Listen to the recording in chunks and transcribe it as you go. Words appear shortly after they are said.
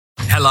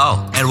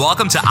Hello, and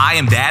welcome to I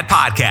Am Dad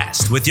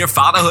Podcast with your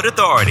fatherhood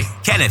authority,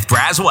 Kenneth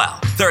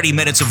Braswell. 30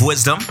 minutes of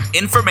wisdom,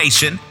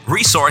 information,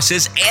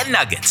 resources, and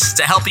nuggets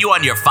to help you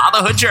on your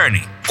fatherhood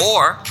journey.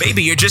 Or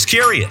maybe you're just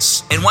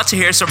curious and want to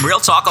hear some real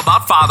talk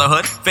about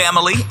fatherhood,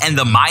 family, and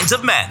the minds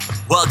of men.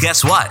 Well,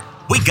 guess what?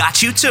 We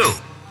got you too.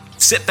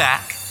 Sit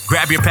back,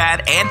 grab your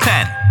pad and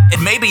pen,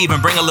 and maybe even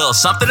bring a little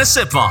something to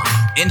sip on.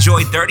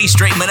 Enjoy 30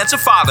 straight minutes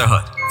of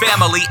fatherhood,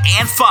 family,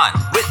 and fun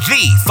with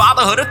the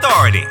Fatherhood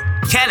Authority,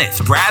 Kenneth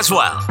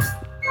Braswell.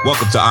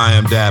 Welcome to I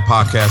Am Dad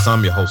Podcast.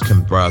 I'm your host,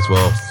 Kenneth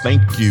Braswell.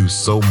 Thank you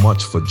so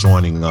much for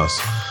joining us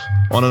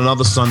on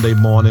another Sunday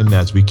morning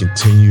as we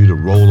continue to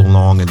roll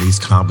along in these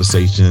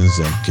conversations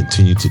and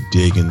continue to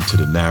dig into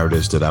the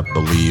narratives that I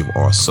believe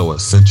are so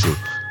essential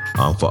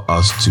for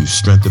us to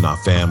strengthen our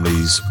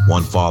families,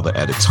 one father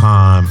at a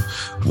time,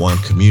 one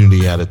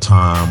community at a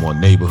time, one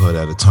neighborhood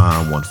at a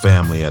time, one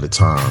family at a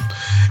time.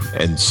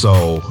 And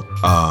so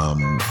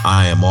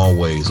I am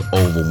always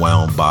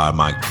overwhelmed by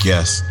my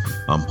guests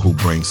who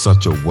bring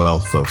such a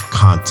wealth of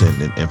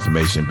content and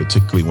information,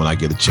 particularly when I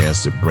get a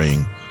chance to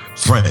bring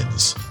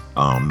friends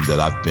that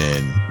I've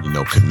been,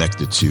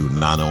 connected to,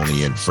 not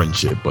only in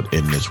friendship, but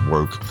in this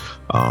work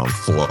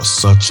for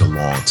such a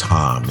long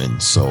time.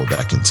 And so that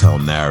I can tell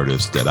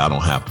narratives that I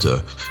don't have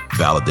to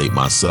validate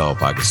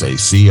myself. I can say,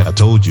 see, I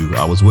told you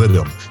I was with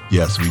him.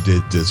 Yes, we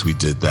did this, we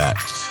did that.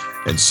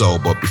 And so,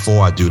 but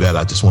before I do that,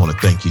 I just want to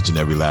thank each and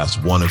every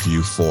last one of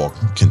you for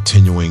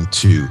continuing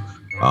to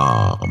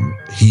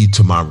heed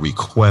to my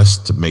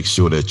request to make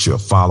sure that you're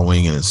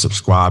following and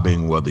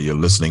subscribing, whether you're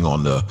listening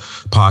on the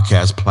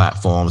podcast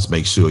platforms,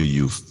 make sure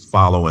you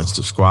follow and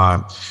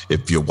subscribe.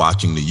 If you're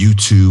watching the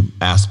YouTube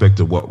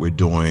aspect of what we're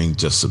doing,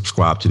 just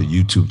subscribe to the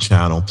YouTube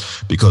channel,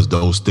 because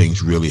those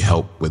things really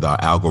help with our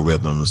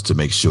algorithms to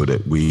make sure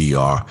that we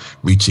are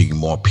reaching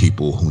more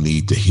people who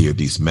need to hear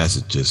these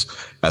messages.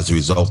 As a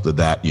result of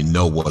that, you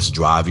know what's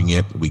driving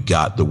it. We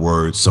got the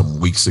word some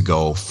weeks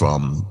ago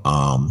from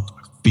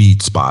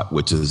FeedSpot,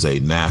 which is a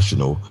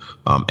national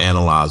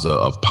analyzer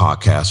of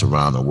podcasts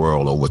around the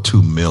world, over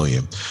 2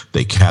 million.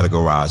 They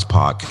categorize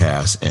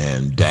podcasts,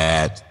 and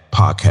dad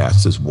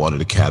podcasts is one of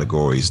the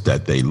categories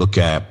that they look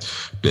at.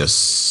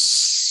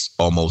 There's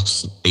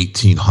almost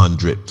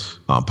 1,800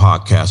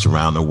 podcasts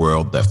around the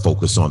world that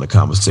focus on the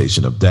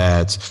conversation of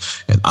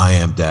dads, and I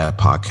Am Dad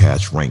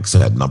Podcast ranks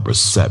at number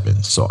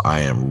 7. So I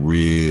am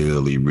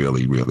really,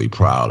 really, really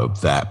proud of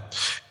that.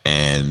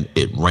 And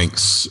it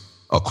ranks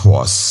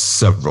across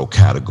several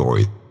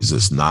categories.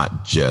 It's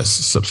not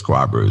just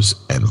subscribers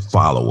and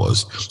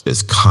followers.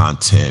 It's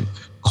content,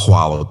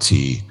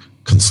 quality,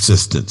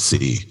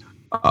 consistency,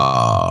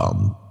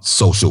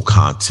 social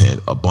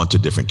content, a bunch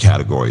of different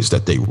categories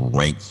that they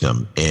rank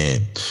them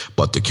in.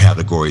 But the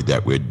category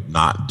that we're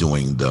not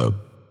doing the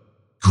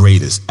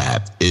greatest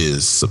at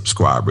is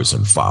subscribers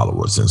and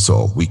followers. And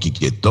so if we can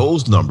get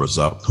those numbers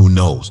up, who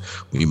knows?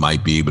 We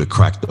might be able to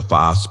crack the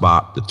 5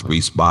 spot, the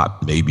 3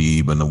 spot, maybe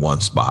even the 1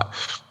 spot,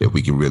 if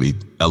we can really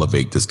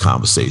elevate this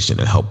conversation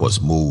and help us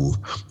move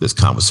this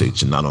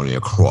conversation not only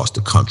across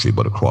the country,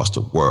 but across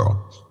the world.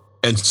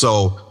 And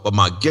so, but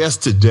my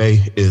guest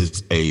today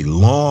is a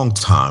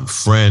longtime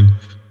friend.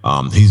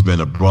 He's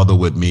been a brother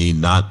with me,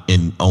 not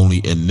only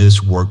in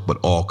this work, but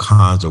all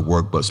kinds of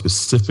work, but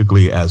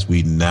specifically as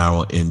we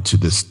narrow into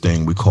this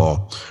thing we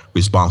call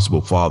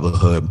responsible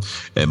fatherhood,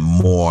 and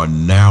more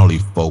narrowly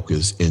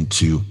focus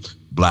into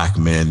Black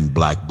men,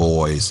 Black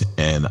boys,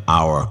 and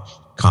our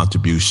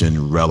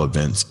contribution,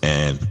 relevance,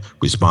 and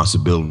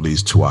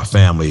responsibilities to our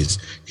families.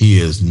 He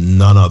is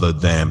none other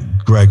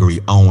than Gregory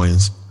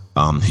Owens.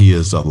 He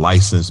is a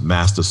licensed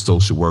master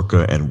social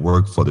worker and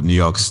worked for New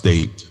York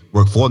State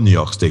for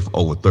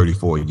over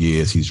 34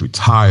 years. He's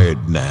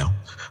retired now,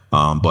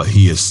 but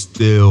he is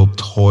still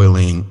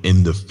toiling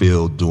in the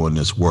field doing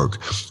this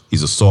work.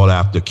 He's a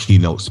sought-after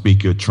keynote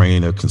speaker,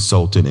 trainer,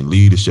 consultant in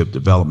leadership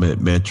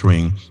development,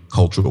 mentoring,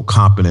 cultural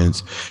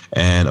competence,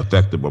 and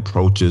effective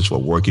approaches for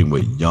working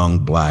with young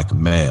Black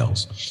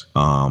males.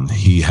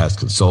 He has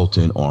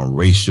consulted on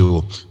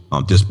racial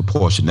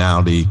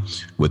disproportionality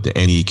with the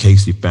N.E.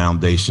 Casey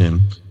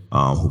Foundation,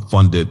 who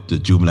funded the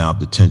Juvenile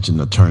Detention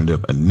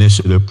Alternative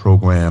Initiative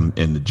program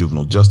in the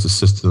juvenile justice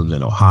systems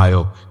in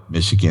Ohio,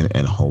 Michigan,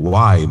 and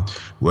Hawaii.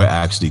 We're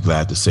actually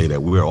glad to say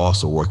that we're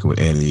also working with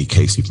N.E.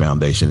 Casey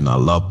Foundation, and I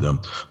love them.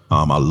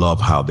 I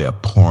love how they're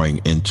pouring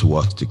into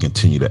us to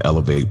continue to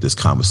elevate this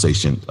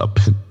conversation,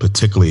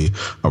 particularly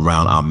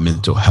around our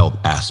mental health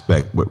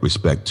aspect with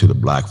respect to the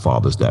Black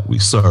fathers that we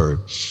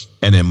serve.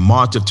 And in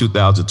March of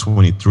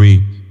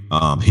 2023,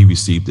 he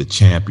received the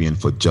Champion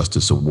for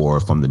Justice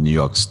Award from the New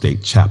York State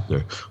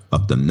chapter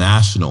of the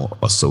National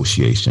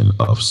Association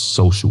of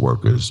Social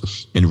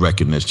Workers in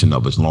recognition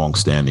of his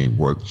longstanding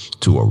work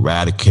to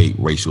eradicate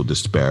racial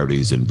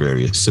disparities in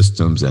various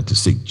systems and to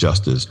seek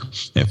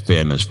justice and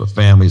fairness for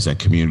families and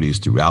communities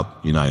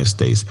throughout the United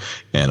States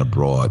and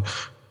abroad.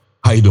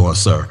 How you doing,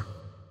 sir?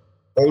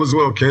 All is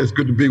well, Ken. It's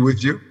good to be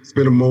with you. It's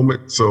been a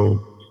moment,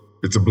 so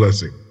it's a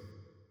blessing.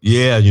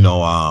 Yeah,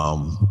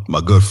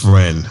 my good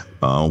friend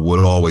would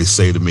always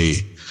say to me,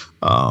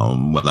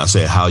 When I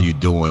said, how you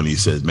doing? He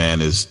says, man,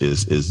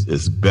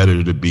 it's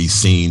better to be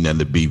seen than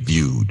to be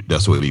viewed.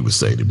 That's what he would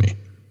say to me.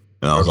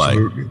 And I was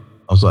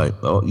like,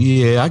 oh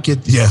yeah,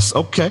 yes.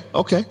 Okay.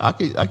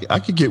 I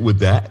could get with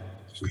that.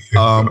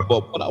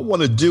 But what I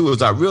want to do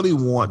is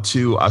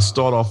I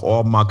start off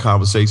all my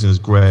conversations,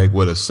 Greg,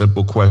 with a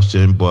simple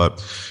question,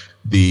 but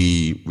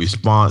the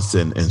response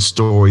and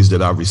stories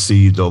that I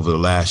received over the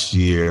last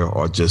year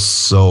are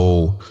just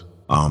so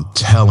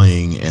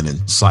telling and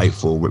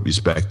insightful with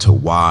respect to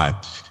why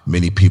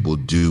many people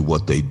do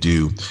what they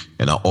do.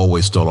 And I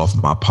always start off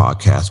my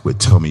podcast with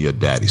tell me your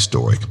daddy's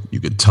story. You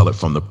can tell it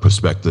from the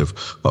perspective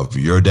of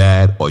your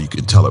dad, or you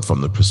can tell it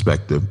from the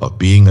perspective of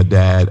being a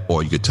dad,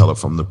 or you can tell it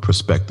from the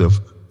perspective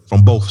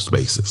from both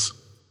spaces.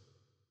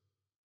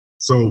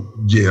 So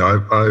yeah,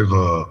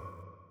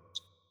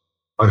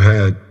 I've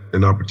had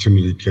an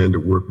opportunity, Ken, to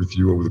work with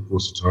you over the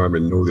course of time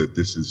and know that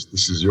this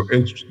is your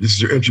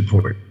entry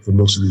point for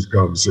most of these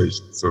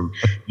conversations. So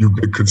you've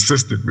been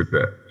consistent with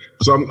that.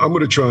 So I'm going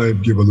to try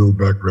and give a little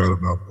background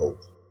about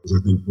both, because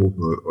I think both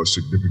are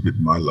significant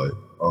in my life.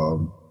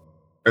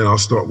 And I'll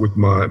start with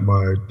my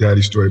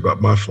daddy story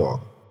about my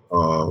father,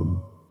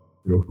 who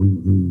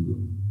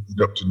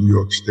moved up to New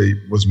York State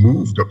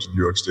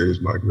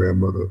as my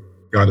grandmother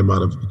got him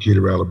out of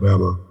Decatur,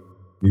 Alabama.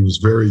 He was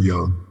very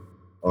young.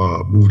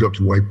 Moved up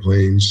to White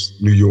Plains,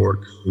 New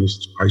York,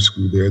 finished high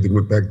school there, then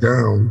went back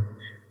down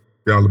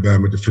to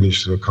Alabama to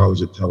finish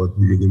college at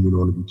Talladega, then went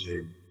on and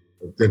became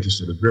a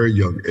dentist at a very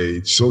young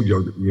age, so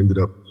young that we ended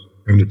up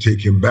having to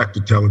take him back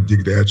to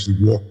Talladega to actually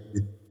walk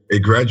a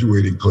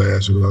graduating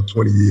class about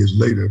 20 years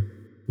later,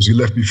 because he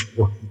left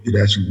before he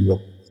could actually walk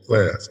the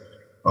class.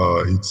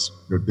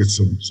 He did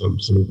some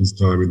of his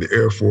time in the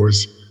Air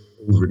Force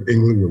over in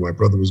England, where my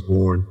brother was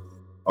born.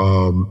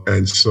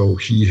 And so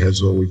he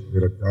has always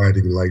been a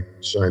guiding light,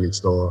 shining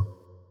star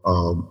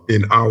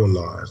in our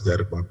lives, that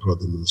of my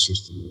brother and my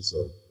sister. And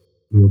so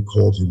we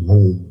called him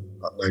home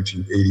about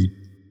 1980,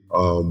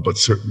 but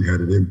certainly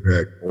had an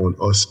impact on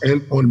us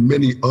and on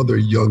many other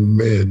young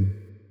men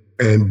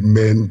and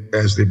men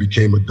as they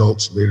became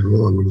adults later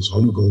on. When his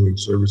homegoing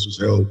service was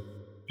held,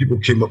 people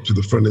came up to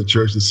the front of the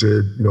church and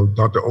said,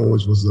 Dr.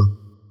 Owens was the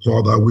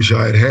father I wish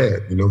I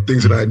had,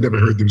 things that I had never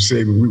heard them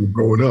say when we were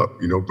growing up,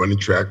 running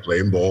track,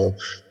 playing ball.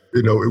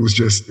 It was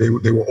just, they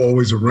were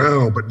always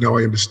around, but now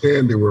I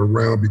understand they were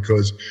around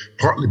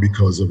partly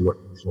because of what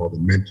my father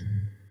meant to me.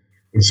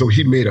 And so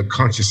he made a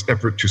conscious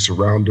effort to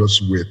surround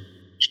us with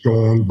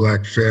strong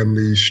Black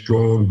families,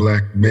 strong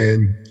Black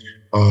men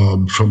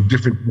from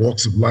different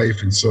walks of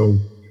life. And so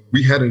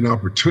we had an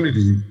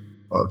opportunity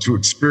to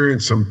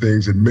experience some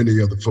things that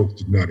many other folks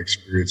did not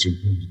experience in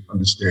terms of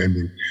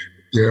understanding.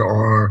 There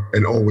are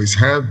and always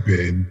have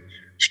been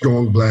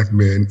strong Black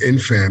men in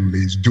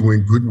families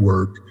doing good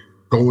work,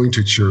 going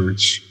to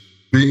church,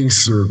 being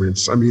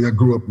servants. I mean, I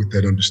grew up with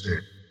that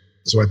understanding.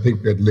 So I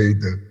think that laid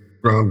the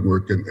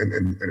groundwork and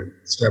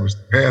established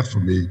the path for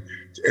me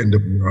to end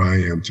up where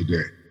I am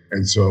today.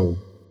 And so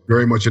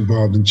very much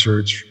involved in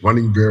church,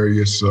 running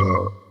various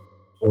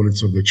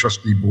components of the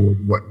trustee board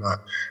and whatnot.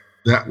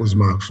 That was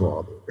my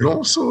father. And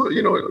also,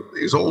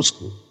 he's old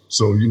school.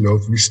 So,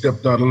 if we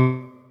stepped out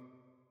of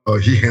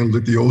he handled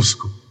it the old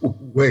school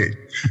way.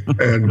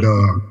 And,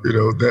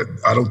 that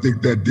I don't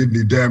think that did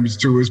any damage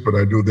to us, but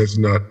I know that's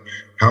not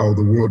how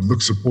the world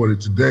looks upon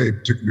it today,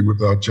 particularly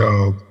with our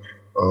child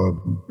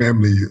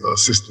family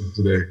system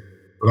today.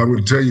 But I'm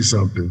going to tell you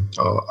something.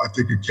 I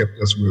think it kept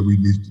us where we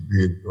needed to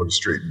be on the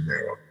straight and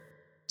narrow.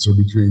 So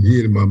between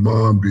he and my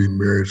mom being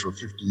married for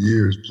 50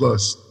 years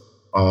plus,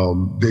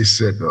 they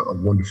set a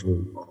wonderful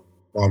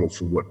model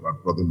for what my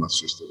brother and my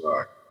sister and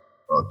I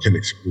can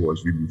explore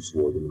as we move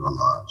forward in our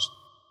lives.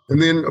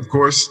 And then, of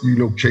course,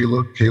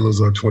 Kayla. Kayla's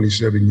our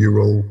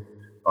 27-year-old.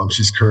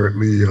 She's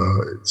currently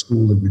at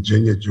school in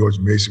Virginia at George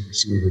Mason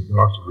pursuing her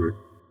doctorate.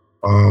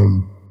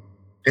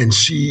 And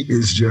she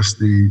is just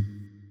the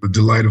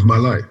delight of my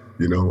life.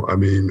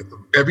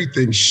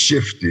 Everything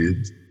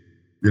shifted,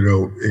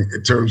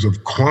 in terms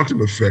of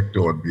quantum effect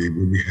on me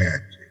when we had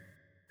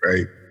kids,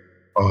 right?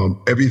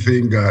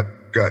 Everything got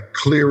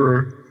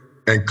clearer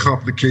and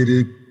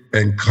complicated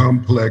and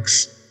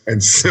complex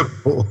and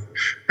simple,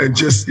 and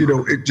just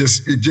it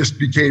just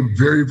became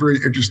very, very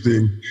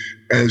interesting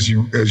as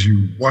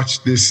you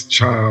watch this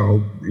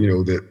child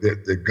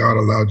that God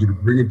allowed you to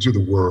bring into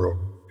the world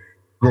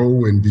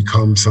grow and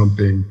become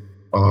something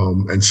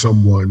and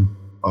someone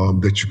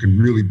that you can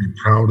really be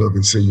proud of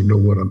and say, you know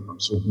what, I'm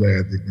so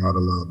glad that God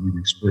allowed me to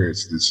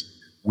experience this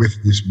with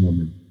this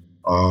woman.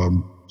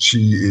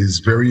 She is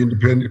very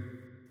independent.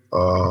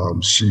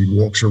 She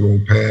walks her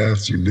own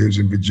path. She lives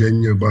in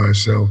Virginia by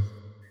herself.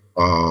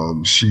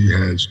 She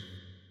has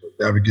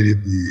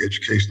navigated the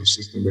educational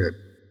system at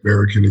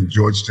American and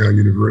Georgetown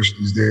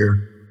universities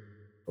there,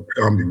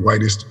 predominantly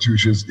white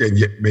institutions, and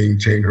yet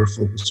maintain her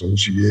focus on who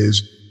she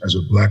is as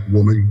a Black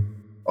woman.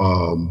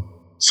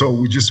 So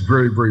we're just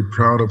very, very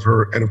proud of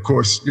her. And of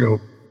course,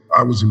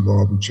 I was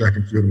involved in track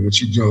and field, and when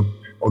she jumped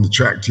on the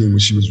track team when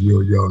she was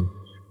real young,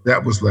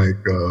 that was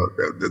like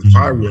the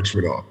fireworks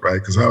went off, right?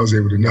 Because I was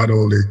able to not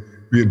only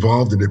be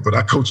involved in it, but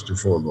I coached her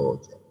for a long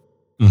time.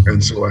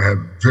 And so I have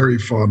very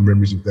fond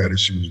memories of that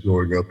as she was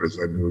growing up, as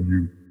I know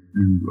you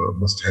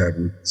must have,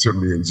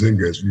 certainly in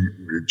Zynga, as we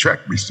were track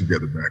meets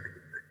together back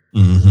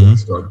in the day. When I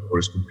started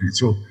to compete.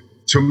 So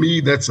to me,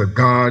 that's a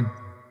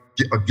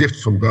gift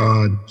from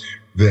God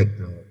that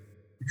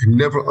you can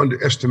never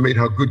underestimate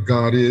how good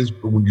God is.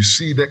 But when you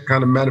see that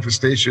kind of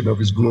manifestation of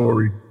his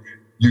glory,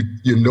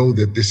 you know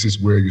that this is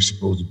where you're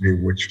supposed to be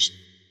and what you're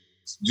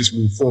supposed to just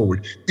move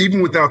forward,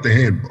 even without the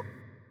handbook,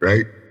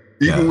 right?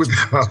 Even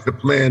without the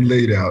plan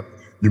laid out,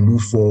 you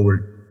move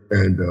forward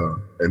and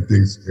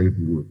things can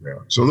be worked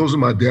out. So those are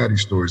my daddy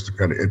stories to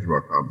kind of enter our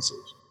conversation.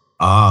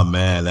 Ah,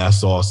 man,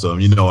 that's awesome.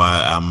 You know,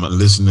 I'm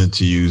listening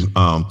to you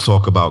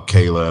talk about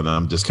Kayla, and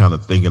I'm just kind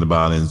of thinking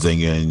about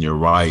Nzinga, and you're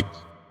right.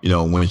 You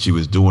know, when she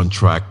was doing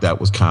track, that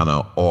was kind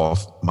of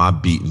off my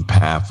beaten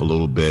path a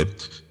little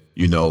bit,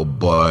 you know,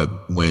 but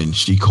when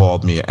she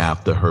called me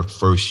after her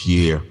first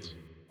year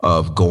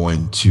of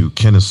going to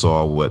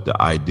Kennesaw with the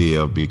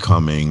idea of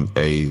becoming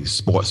a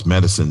sports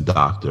medicine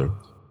doctor,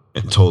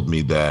 and told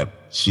me that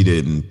she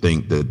didn't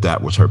think that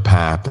that was her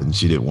path and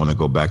she didn't want to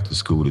go back to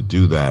school to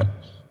do that.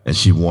 And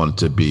she wanted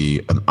to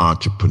be an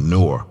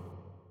entrepreneur.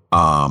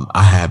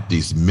 I had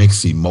these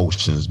mixed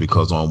emotions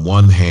because on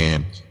one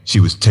hand,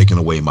 she was taking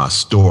away my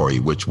story,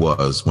 which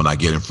was when I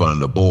get in front of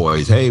the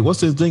boys, hey,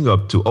 what's this thing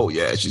up to? Oh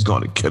yeah, she's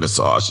going to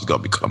Kennesaw. She's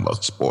going to become a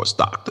sports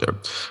doctor.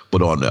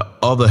 But on the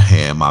other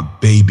hand, my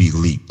baby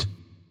leaped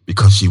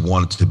because she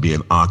wanted to be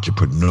an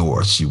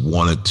entrepreneur. She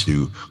wanted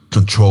to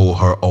control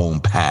her own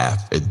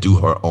path and do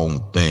her own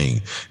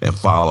thing and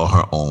follow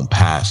her own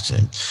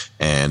passion.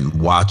 And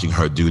watching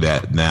her do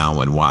that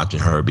now and watching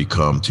her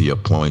become, to your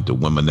point, the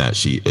woman that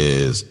she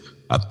is,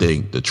 I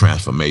think the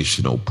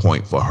transformational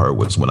point for her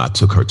was when I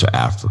took her to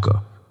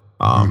Africa.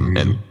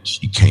 And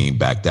she came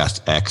back.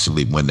 That's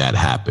actually when that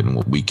happened.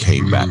 When we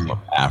came back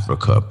from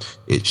Africa,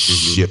 it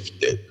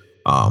shifted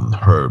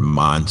her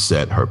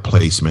mindset, her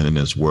placement in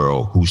this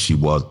world, who she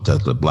was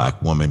as a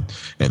Black woman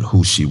and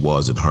who she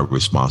was in her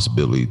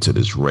responsibility to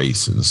this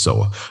race. And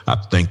so I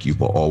thank you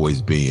for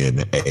always being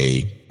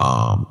a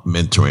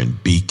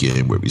mentoring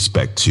beacon with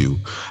respect to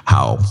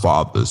how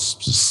fathers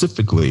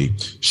specifically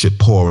should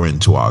pour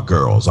into our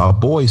girls, our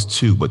boys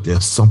too, but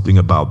there's something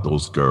about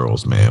those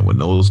girls, man. When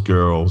those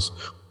girls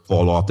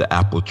fall off the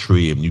apple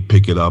tree and you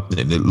pick it up and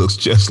it looks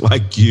just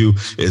like you,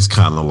 it's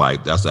kind of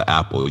like that's an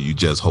apple you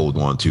just hold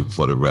on to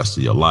for the rest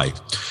of your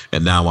life.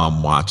 And now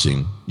I'm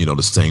watching, you know,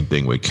 the same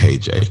thing with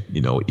KJ,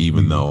 you know,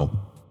 even though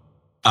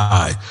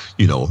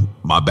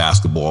my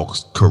basketball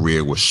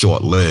career was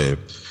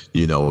short-lived,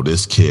 you know,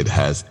 this kid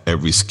has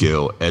every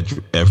skill,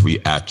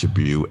 every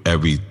attribute,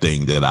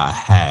 everything that I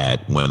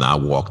had when I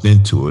walked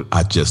into it.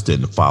 I just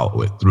didn't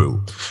follow it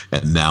through.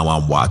 And now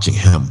I'm watching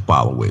him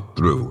follow it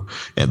through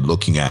and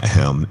looking at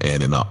him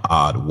and in an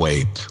odd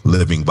way,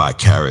 living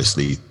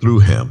vicariously through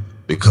him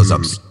because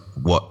I'm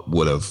what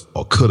would have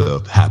or could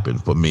have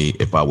happened for me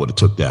if I would have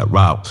took that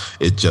route.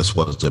 It just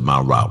wasn't my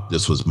route.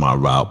 This was my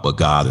route, but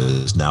God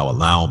is now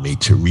allowing me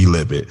to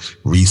relive it,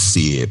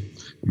 re-see it,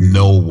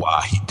 know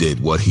why he did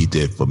what he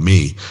did for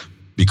me,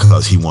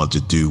 because he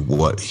wanted to do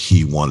what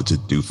he wanted to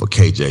do for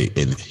KJ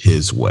in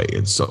his way.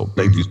 And so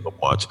thank you so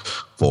much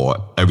for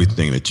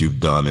everything that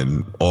you've done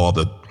and all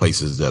the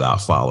places that I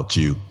followed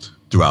you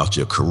throughout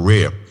your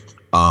career.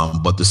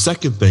 But the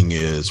second thing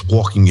is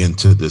walking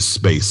into this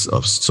space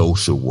of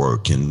social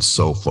work. And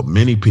so for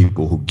many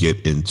people who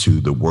get into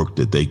the work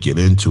that they get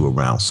into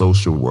around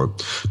social work,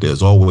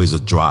 there's always a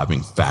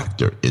driving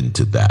factor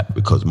into that,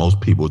 because most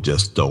people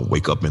just don't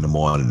wake up in the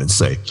morning and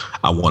say,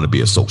 I want to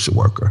be a social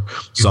worker.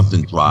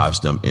 Something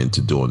drives them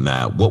into doing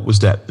that. What was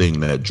that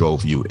thing that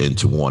drove you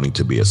into wanting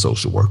to be a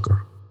social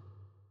worker?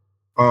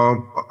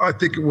 I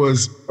think it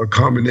was a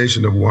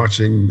combination of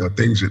watching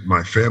things that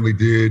my family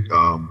did.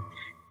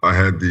 I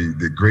had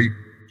the great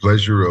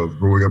pleasure of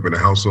growing up in a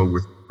household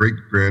with great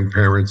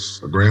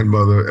grandparents, a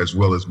grandmother, as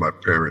well as my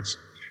parents.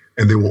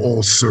 And they were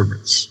all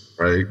servants,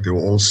 right? They were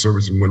all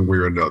servants in one way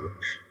or another.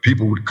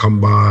 People would come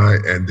by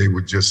and they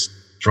would just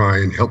try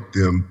and help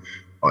them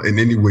in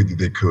any way that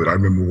they could. I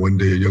remember one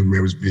day a young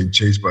man was being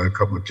chased by a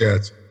couple of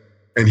cats,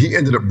 and he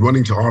ended up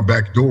running to our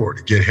back door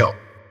to get help.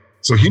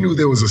 So he knew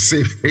there was a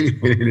safe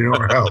haven in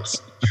our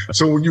house.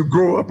 So when you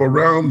grow up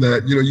around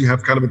that, you know, you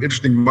have kind of an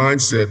interesting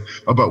mindset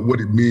about what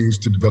it means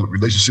to develop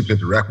relationships,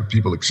 interact with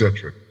people,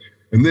 etc.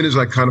 And then as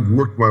I kind of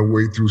worked my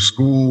way through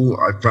school,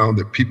 I found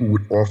that people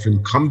would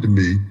often come to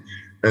me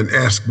and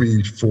ask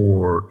me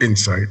for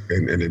insight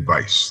and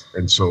advice.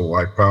 And so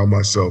I found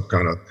myself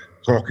kind of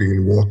talking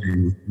and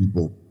walking with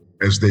people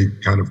as they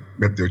kind of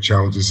met their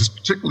challenges, this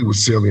particularly with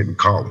salient in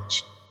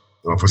college.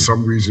 For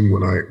some reason,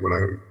 when I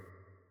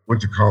went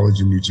to college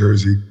in New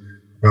Jersey,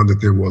 found that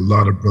there were a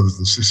lot of brothers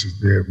and sisters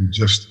there who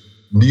just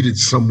needed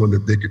someone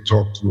that they could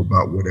talk to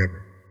about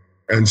whatever.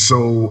 And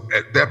so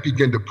that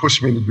began to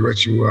push me in the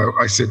direction where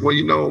I said, well,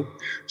 you know,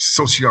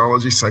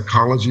 sociology,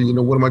 psychology, you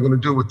know, what am I going to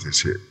do with this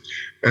here?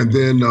 And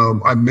then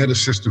I met a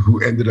sister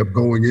who ended up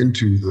going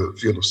into the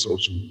field of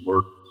social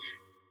work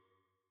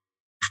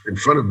in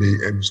front of me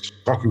and was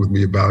talking with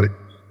me about it.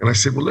 And I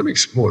said, well, let me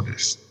explore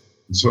this.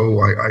 And so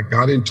I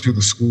got into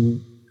the school.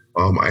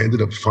 I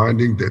ended up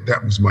finding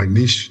that was my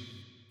niche.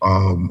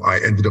 I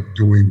ended up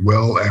doing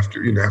well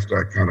after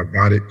I kind of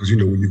got it. Because,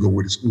 when you go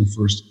away to school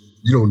first,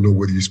 you don't know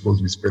whether you're supposed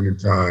to be spending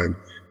time,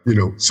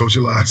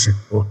 socializing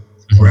or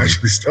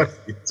actually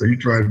studying. So you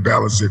try to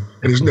balance it.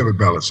 And it's never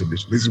balanced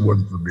initially. This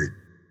wasn't for me.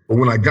 But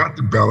when I got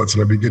the balance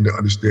and I began to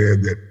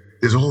understand that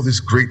there's all this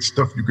great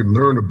stuff you can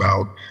learn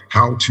about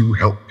how to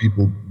help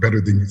people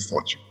better than you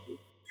thought you could.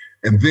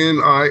 And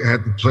then I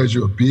had the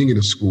pleasure of being in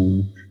a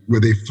school where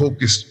they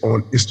focused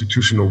on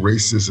institutional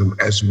racism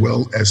as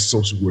well as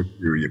social work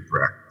theory and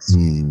practice.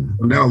 And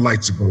now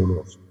lights are going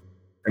off.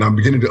 And I'm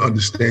beginning to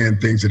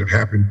understand things that have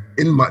happened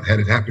in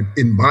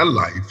my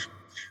life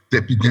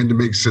that began to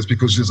make sense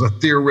because there's a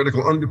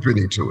theoretical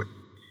underpinning to it.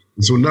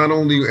 And so not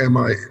only am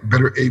I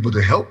better able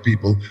to help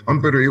people,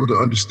 I'm better able to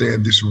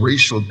understand this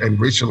racial and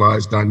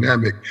racialized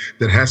dynamic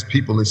that has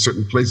people in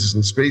certain places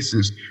and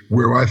spaces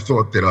where I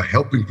thought that a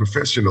helping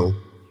professional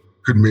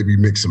could maybe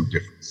make some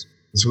difference.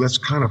 And so that's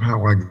kind of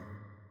how I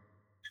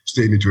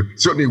stayed into it.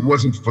 Certainly it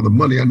wasn't for the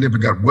money. I never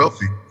got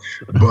wealthy,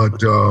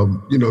 but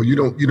you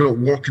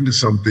don't walk into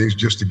some things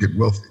just to get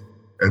wealthy.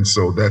 And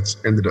so that's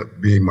ended up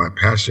being my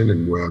passion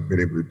and where I've been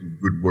able to do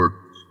good work.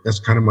 That's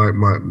kind of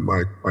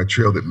my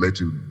trail that led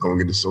to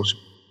going into social.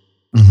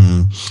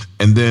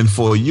 And then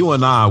for you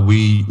and I,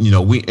 we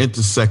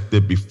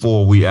intersected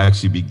before we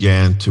actually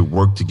began to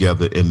work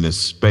together in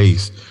this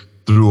space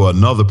through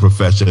another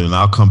profession. And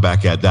I'll come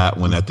back at that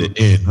one at the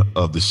end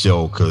of the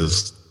show,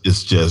 because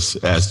it's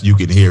just, as you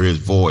can hear his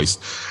voice,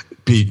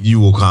 Pete, you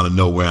will kind of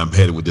know where I'm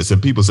headed with this.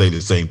 And people say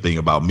the same thing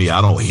about me.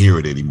 I don't hear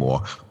it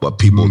anymore, but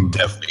people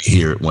definitely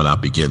hear it when I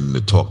begin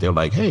to talk. They're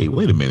like, hey,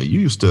 wait a minute, you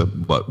used to,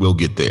 but we'll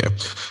get there.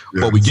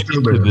 Yeah, but we get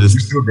into this.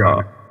 You still got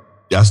it.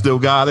 I still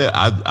got it.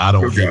 I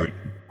don't hear it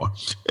anymore.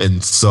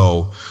 And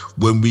so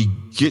when we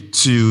get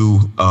to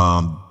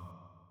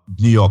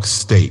New York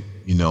State,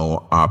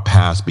 our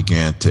paths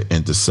began to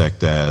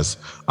intersect as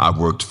I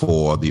worked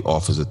for the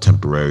Office of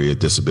Temporary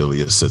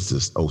Disability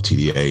Assistance,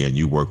 OTDA, and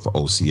you work for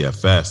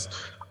OCFS.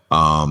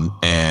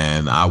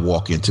 And I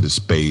walk into the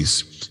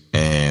space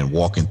and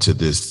walk into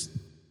this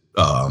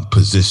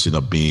position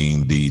of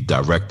being the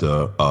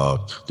director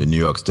of the New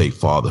York State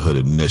Fatherhood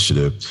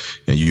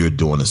Initiative. And you're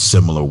doing a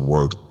similar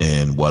work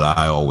in what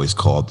I always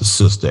call the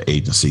sister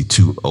agency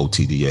to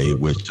OTDA,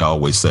 which I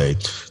always say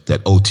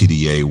that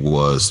OTDA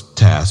was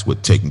tasked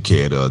with taking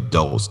care of the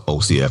adults.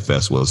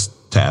 OCFS was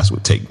tasked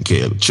with taking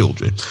care of the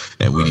children.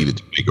 And we needed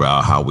to figure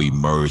out how we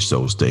merge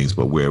those things.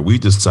 But where we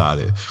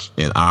decided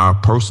in our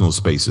personal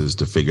spaces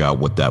to figure out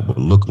what that would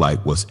look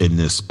like was in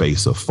this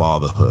space of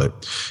fatherhood.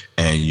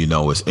 And,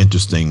 it's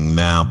interesting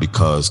now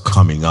because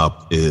coming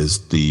up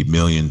is the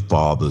Million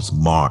Fathers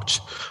March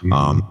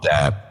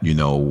that,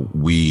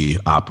 we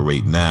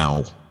operate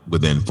now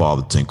within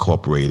Fathers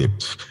Incorporated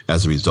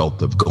as a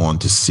result of going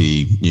to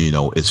see,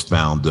 its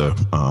founder,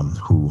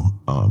 who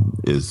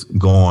is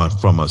gone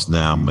from us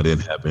now, but in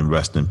heaven,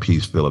 rest in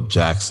peace, Philip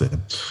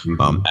Jackson.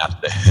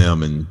 After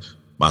him and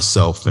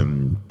myself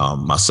and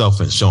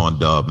Sean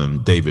Dove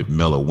and David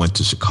Miller went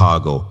to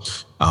Chicago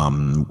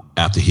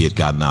after he had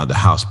gotten out of the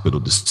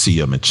hospital to see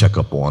him and check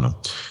up on him.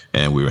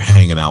 And we were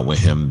hanging out with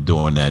him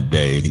during that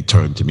day. And he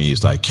turned to me,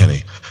 he's like,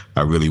 Kenny,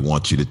 I really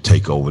want you to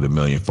take over the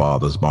Million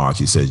Fathers March.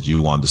 He says,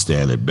 you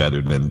understand it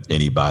better than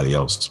anybody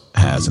else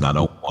has. And I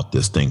don't want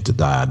this thing to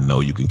die. I know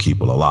you can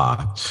keep it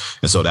alive.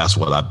 And so that's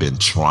what I've been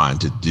trying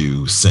to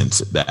do since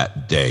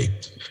that day.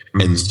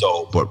 And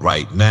so, but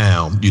right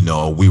now,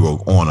 we were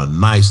on a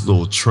nice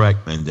little trek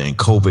and then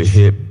COVID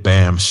hit,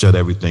 bam, shut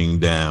everything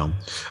down.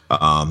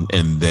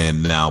 And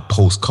then now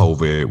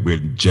post-COVID, we're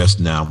just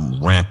now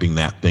ramping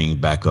that thing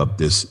back up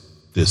this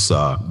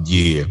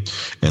year,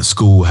 and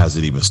school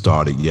hasn't even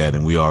started yet.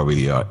 And we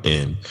already are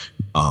in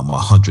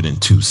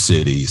 102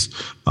 cities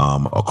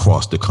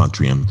across the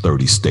country in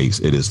 30 states.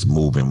 It is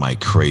moving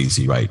like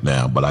crazy right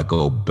now. But I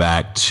go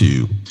back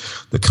to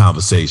the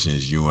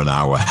conversations you and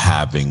I were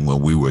having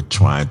when we were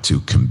trying to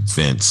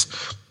convince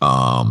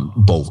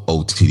both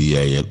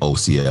OTDA and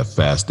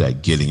OCFS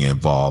that getting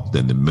involved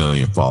in the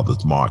Million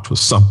Fathers March was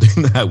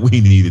something that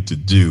we needed to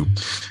do.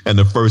 And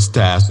the first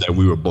task that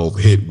we were both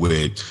hit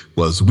with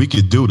was, we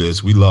could do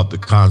this. We love the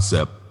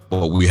concept,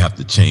 but we have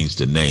to change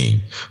the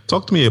name.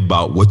 Talk to me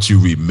about what you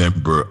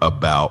remember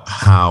about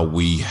how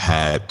we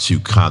had to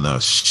kind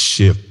of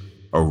shift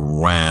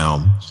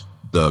around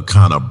the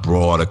kind of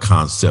broader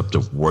concept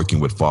of working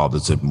with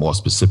fathers, and more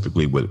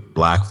specifically with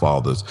Black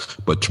fathers,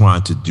 but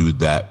trying to do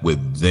that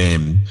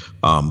within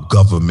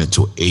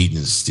governmental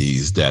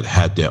agencies that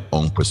had their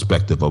own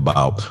perspective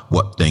about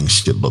what things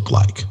should look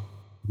like.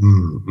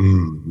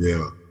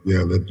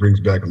 Yeah, that brings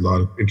back a lot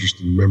of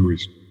interesting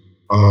memories.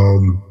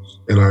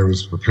 And I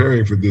was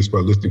preparing for this by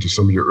listening to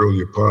some of your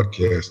earlier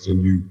podcasts,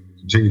 and you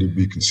continue to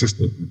be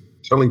consistent in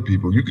telling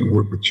people you can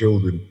work with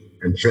children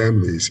and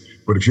families,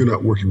 but if you're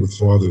not working with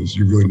fathers,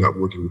 you're really not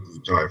working with the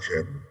entire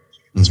family.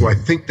 And so I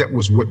think that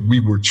was what we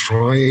were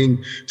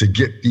trying to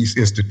get these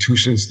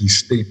institutions, these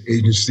state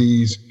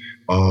agencies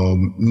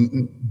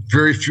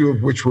very few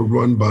of which were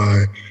run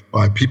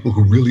by people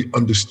who really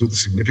understood the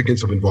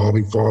significance of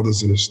involving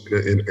fathers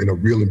in a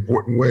real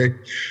important way,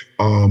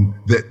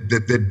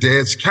 that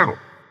dads count.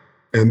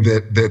 And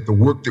that the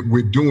work that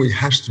we're doing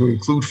has to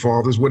include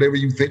fathers, whatever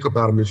you think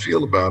about them and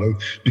feel about them,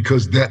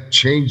 because that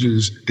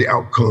changes the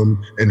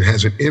outcome and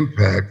has an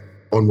impact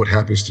on what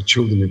happens to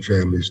children and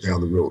families down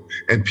the road.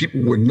 And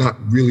people were not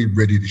really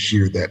ready to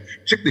hear that,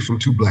 particularly from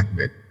two Black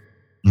men,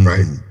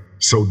 right?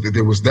 So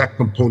there was that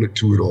component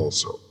to it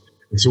also.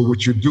 And so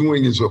what you're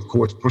doing is, of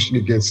course, pushing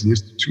against the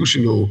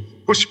institutional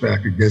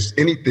pushback against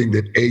anything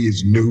that A,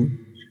 is new,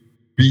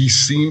 B,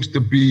 seems to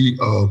be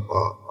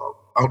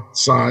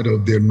outside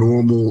of their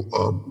normal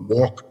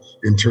walk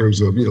in terms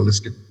of, let's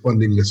get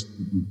funding, let's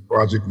do the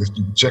project, let's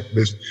do the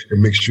checklist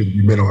and make sure that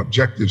we met our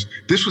objectives.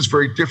 This was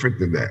very different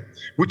than that.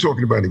 We're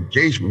talking about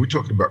engagement. We're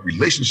talking about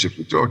relationships.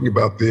 We're talking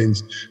about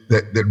things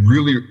that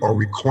really are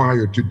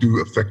required to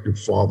do effective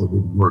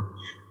fatherhood work.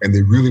 And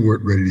they really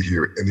weren't ready to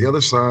hear it. And the other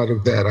side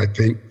of that, I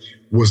think,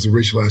 was the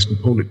racialized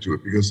component to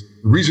it, because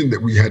the reason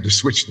that we had to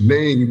switch the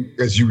name,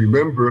 as you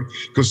remember,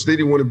 because they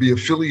didn't want to be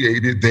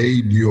affiliated,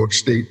 New York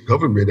State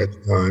government at the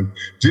time,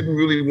 didn't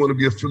really want to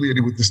be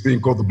affiliated with this thing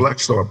called the Black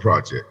Star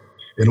Project.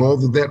 And all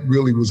that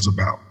really was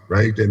about,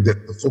 right? And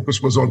that the focus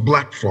was on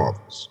Black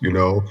fathers,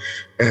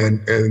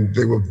 and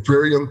they were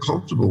very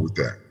uncomfortable with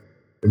that.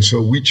 And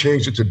so we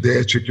changed it to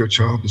Dad Took Your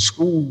Child to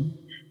School,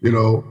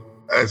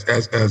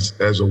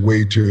 as a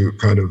way to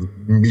kind of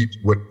meet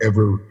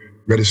whatever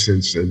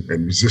reticence and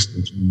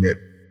resistance we met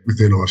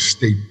within our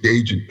state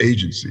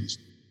agencies.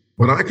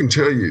 But I can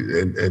tell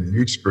you, and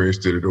you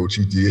experienced it at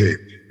OTDA,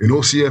 in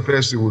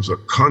OCFS, there was a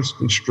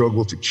constant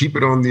struggle to keep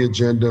it on the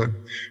agenda,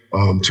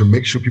 to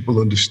make sure people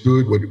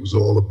understood what it was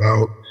all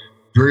about.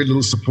 Very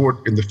little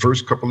support in the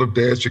first couple of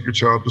Dad Took Your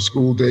Child to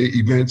School Day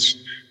events.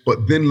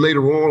 But then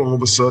later on, all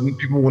of a sudden,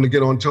 people want to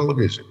get on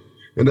television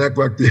and act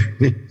like they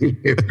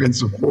have been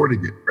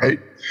supporting it, right?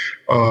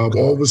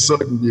 All of a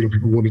sudden,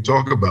 people want to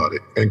talk about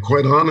it. And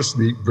quite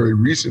honestly, very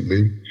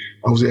recently,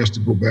 I was asked to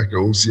go back to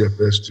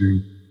OCFS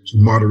to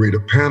moderate a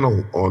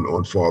panel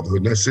on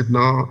fatherhood. And I said,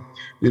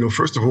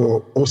 first of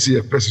all,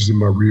 OCFS is in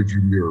my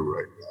rearview mirror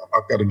right now.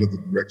 I've got another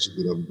direction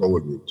that I'm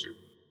going into.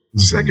 Mm-hmm.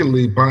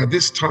 Secondly, by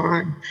this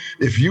time,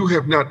 if you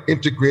have not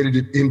integrated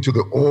it into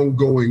the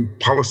ongoing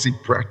policy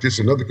practice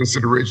and other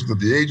considerations of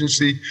the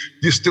agency,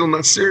 you're still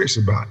not serious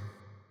about it.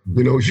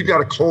 If you got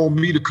to call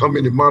me to come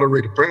in and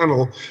moderate a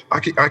panel, I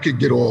could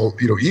get all,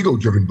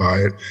 ego-driven by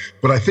it.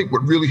 But I think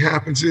what really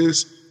happens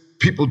is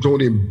people don't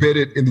embed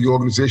it in the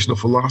organizational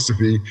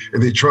philosophy,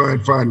 and they try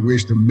and find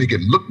ways to make it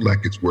look like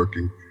it's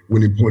working,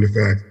 when in point of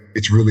fact,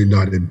 it's really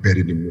not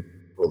embedded in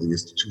the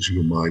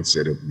institutional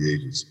mindset of the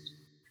agency.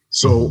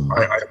 So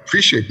I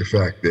appreciate the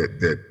fact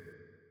that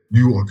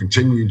you are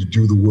continuing to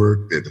do the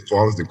work, that the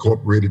Fathers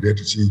Incorporated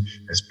entity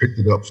has picked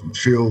it up from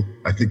Phil.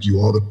 I think you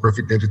are the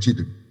perfect entity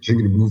to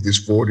continue to move this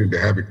forward and to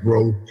have it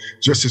grow.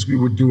 Just as we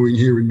were doing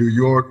here in New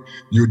York,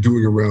 you're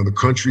doing around the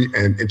country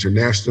and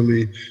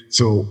internationally.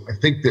 So I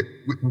think that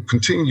we will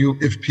continue,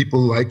 if people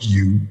like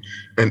you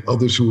and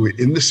others who are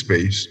in the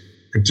space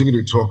continue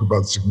to talk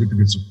about the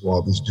significance of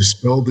fathers,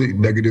 dispel the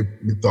negative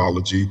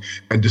mythology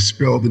and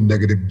dispel the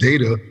negative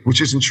data, which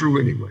isn't true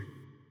anyway.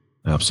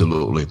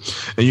 Absolutely.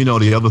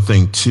 And, the other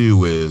thing,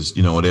 too, is,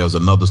 there's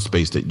another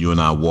space that you and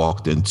I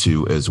walked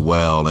into as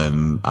well.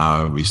 And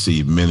we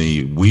received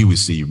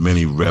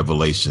many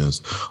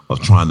revelations of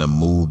trying to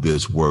move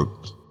this work,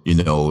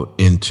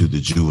 into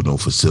the juvenile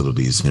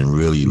facilities and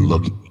really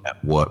looking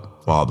at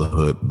what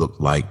fatherhood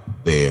looked like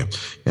there.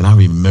 And I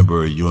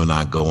remember you and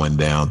I going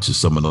down to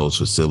some of those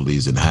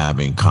facilities and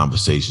having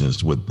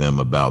conversations with them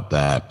about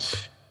that.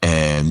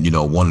 And,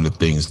 one of the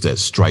things that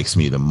strikes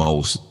me the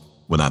most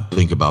when I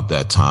think about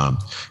that time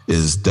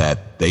is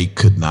that they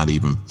could not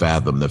even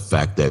fathom the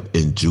fact that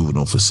in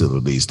juvenile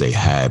facilities, they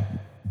had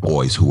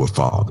boys who were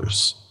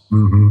fathers,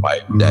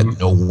 right? That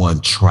no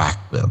one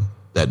tracked them,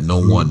 that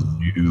no one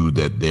knew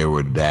that there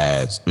were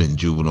dads in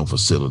juvenile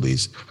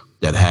facilities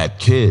that had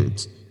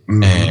kids.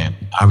 And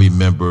I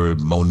remember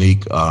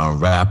Monique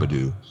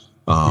Rapidu,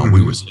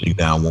 we were sitting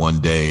down one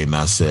day and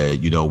I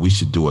said, we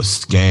should do a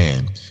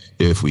scan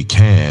if we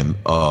can,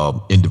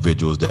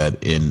 individuals that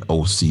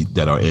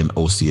are in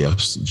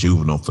OCF's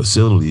juvenile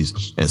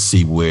facilities and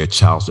see where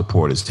child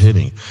support is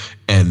hitting.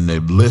 And the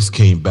list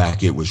came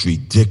back. It was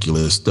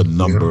ridiculous. The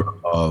number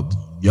of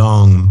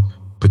young,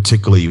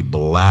 particularly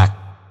Black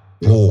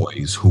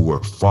boys who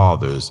were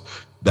fathers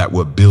that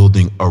were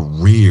building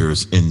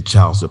arrears in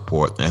child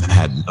support and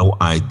had no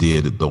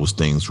idea that those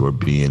things were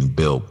being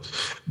built.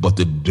 But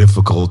the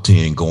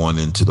difficulty in going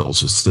into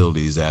those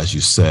facilities, as you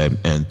said,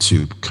 and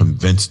to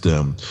convince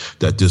them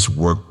that this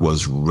work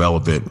was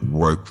relevant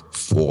work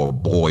for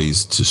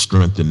boys to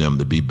strengthen them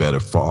to be better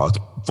fathers,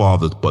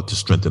 but to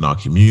strengthen our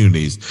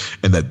communities,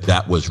 and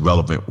that was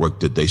relevant work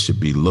that they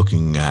should be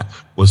looking at,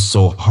 was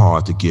so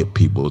hard to get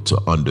people to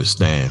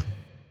understand.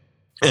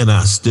 And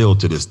I still,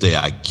 to this day,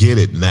 I get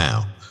it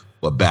now.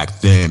 But back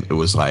then, it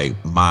was like,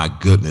 my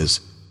goodness,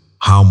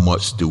 how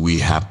much do we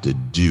have to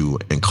do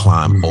and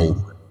climb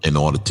over in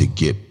order to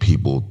get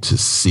people to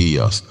see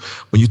us.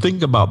 When you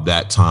think about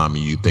that time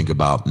and you think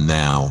about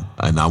now,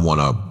 and I want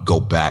to go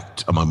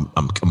back, I'm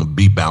gonna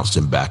be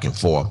bouncing back and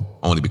forth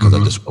only because I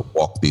just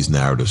walk these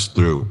narratives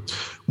through.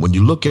 When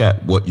you look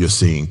at what you're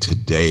seeing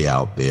today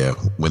out there,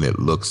 when it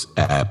looks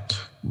at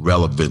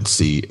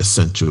relevancy,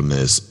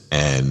 essentialness,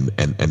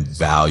 and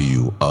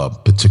value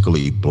of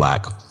particularly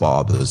Black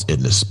fathers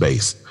in the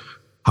space,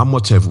 how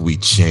much have we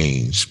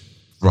changed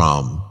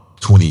from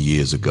 20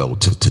 years ago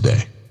to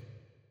today?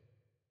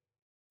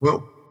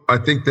 Well, I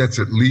think there's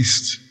at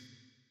least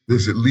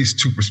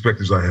two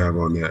perspectives I have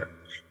on that.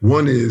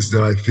 One is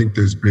that I think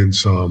there's been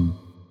some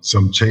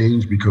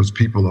change because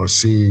people are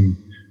seeing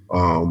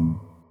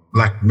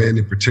Black men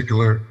in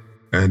particular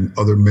and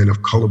other men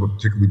of color, but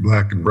particularly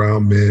Black and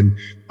brown men,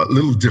 a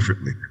little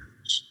differently,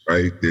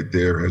 right? That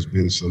there has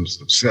been some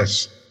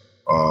success,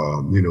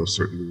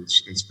 certainly in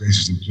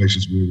spaces and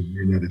places where we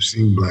may not have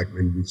seen Black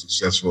men be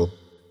successful,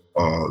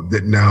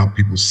 that now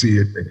people see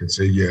it and can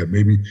say, yeah,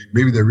 maybe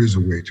there is a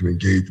way to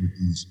engage with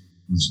these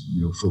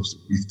folks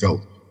that we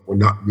felt were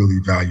not really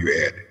value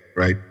added,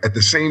 right? At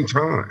the same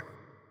time,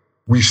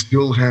 we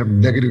still have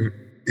negative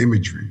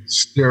imagery,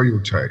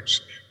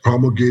 stereotypes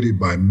promulgated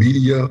by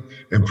media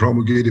and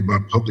promulgated by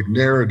public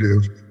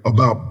narrative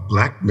about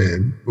Black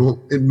men,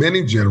 well, in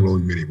many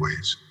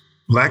ways,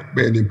 Black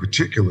men in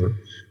particular,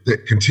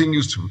 that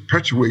continues to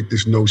perpetuate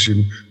this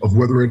notion of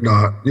whether or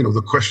not,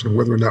 the question of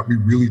whether or not we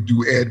really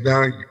do add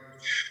value.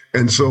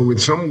 And so in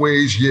some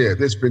ways, yeah,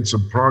 there's been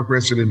some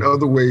progress. And in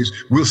other ways,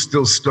 we're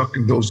still stuck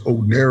in those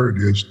old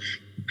narratives,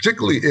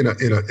 particularly in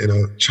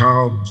a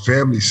child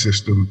family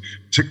system,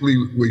 particularly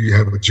where you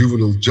have a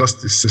juvenile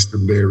justice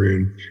system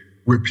therein,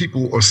 where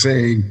people are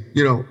saying,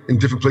 in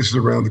different places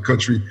around the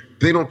country,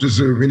 they don't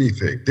deserve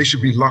anything. They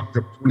should be locked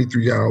up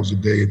 23 hours a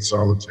day in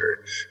solitary.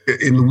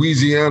 In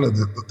Louisiana,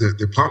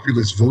 the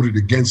populace voted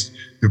against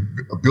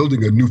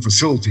building a new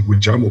facility,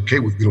 which I'm okay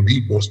with. We don't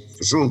need more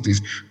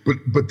facilities,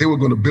 but they were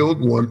going to build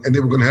one, and they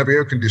were going to have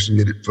air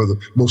conditioning in it for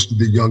most of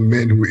the young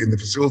men who were in the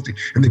facility.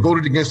 And they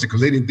voted against it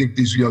because they didn't think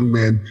these young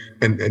men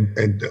and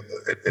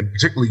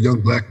particularly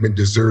young Black men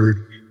deserved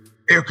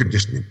air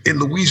conditioning in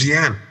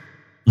Louisiana,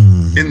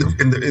 in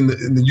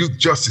the youth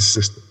justice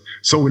system.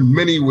 So in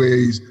many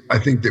ways, I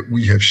think that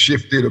we have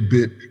shifted a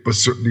bit, but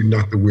certainly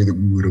not the way that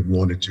we would have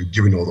wanted to,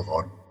 given all the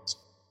hard work.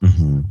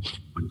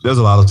 There's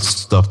a lot of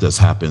stuff that's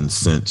happened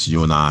since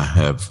you and I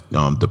have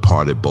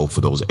departed both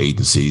of those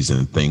agencies,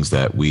 and things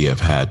that we have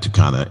had to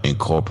kind of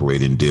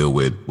incorporate and deal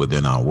with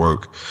within our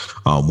work.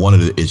 One of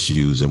the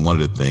issues and one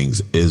of the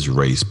things is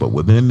race, but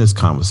within this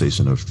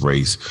conversation of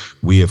race,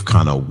 we have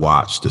kind of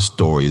watched the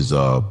stories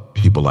of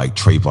people like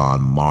Trayvon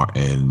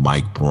Martin,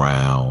 Mike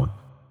Brown,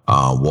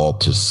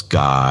 Walter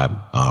Scott,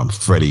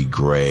 Freddie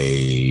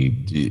Gray,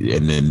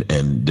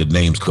 and the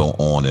names go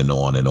on and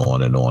on and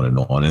on and on and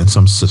on. And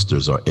some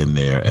sisters are in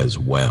there as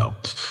well.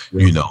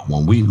 Yeah.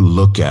 When we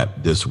look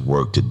at this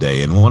work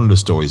today, and one of the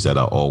stories that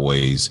I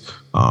always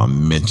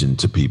mention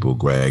to people,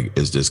 Greg,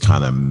 is this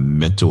kind of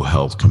mental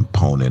health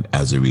component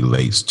as it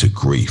relates to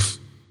grief.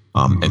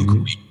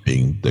 And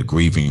the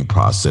grieving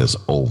process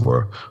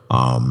over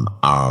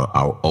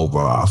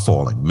our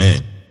fallen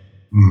men.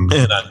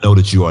 And I know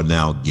that you are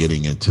now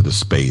getting into the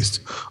space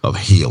of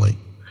healing,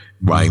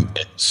 right?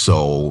 And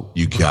so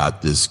you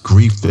got this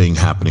grief thing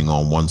happening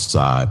on one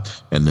side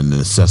and the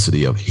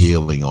necessity of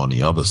healing on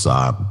the other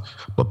side.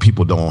 But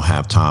people don't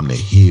have time to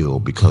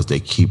heal because they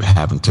keep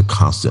having to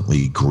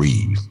constantly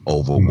grieve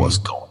over what's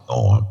going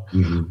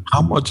on.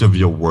 How much of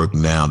your work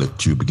now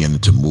that you're beginning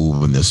to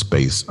move in this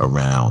space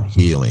around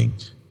healing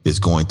is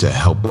going to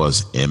help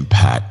us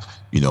impact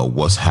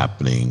what's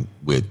happening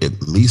with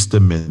at least the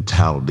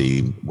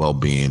mentality,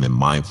 well-being, and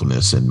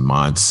mindfulness and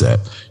mindset,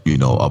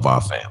 of our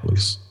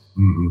families?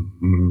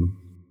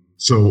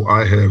 So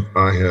I have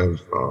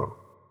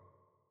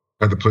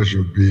had the pleasure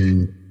of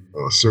being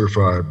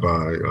certified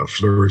by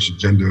Flourish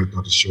Agenda,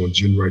 Dr. Sean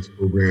Ginwright's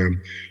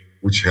program,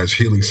 which has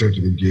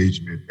healing-centered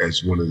engagement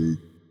as one of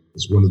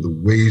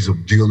the ways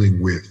of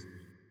dealing with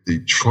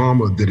the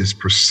trauma that is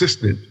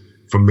persistent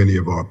for many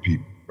of our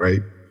people,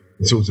 right?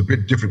 And so it's a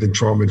bit different than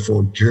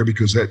trauma-informed care,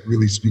 because that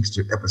really speaks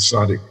to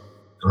episodic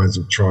kinds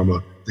of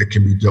trauma that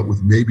can be dealt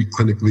with maybe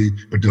clinically,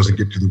 but doesn't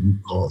get to the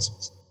root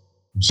causes.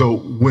 So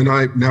when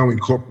I now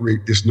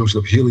incorporate this notion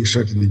of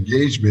healing-centered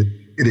engagement,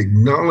 it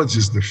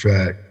acknowledges the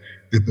fact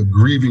that the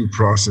grieving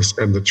process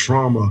and the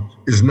trauma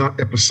is not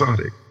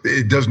episodic.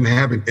 It doesn't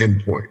have an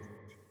endpoint.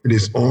 It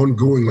is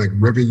ongoing, like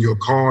revving your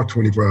car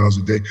 24 hours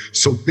a day.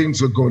 So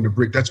things are going to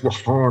break. That's where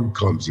harm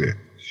comes in.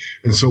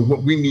 And so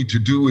what we need to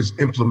do is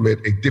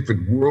implement a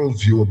different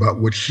worldview about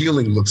what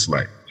healing looks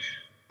like.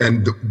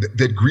 And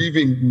that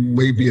grieving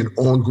may be an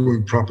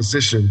ongoing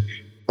proposition.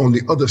 On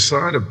the other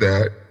side of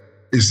that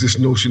is this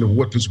notion of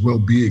what does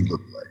well-being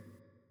look like?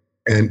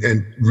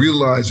 And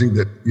realizing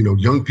that,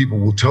 young people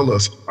will tell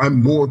us,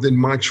 I'm more than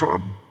my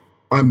trauma.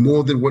 I'm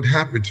more than what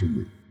happened to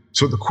me.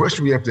 So the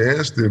question we have to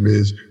ask them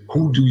is,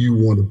 who do you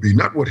want to be?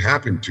 Not what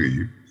happened to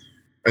you,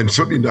 and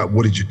certainly not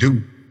what did you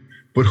do,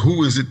 but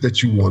who is it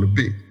that you want to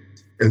be?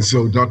 And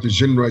so Dr.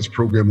 Ginwright's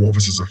program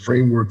offers a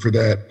framework for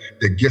that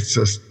gets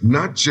us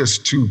not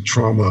just to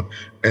trauma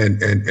and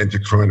to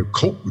trying to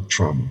cope with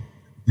trauma,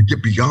 to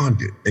get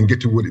beyond it and get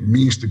to what it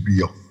means to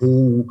be a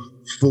whole,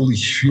 fully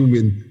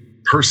human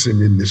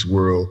person in this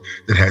world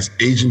that has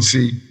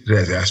agency, that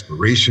has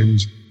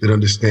aspirations, that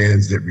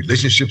understands that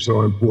relationships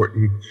are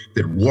important,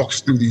 that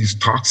walks through these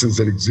toxins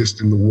that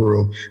exist in the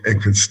world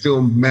and can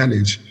still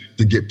manage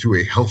to get to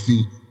a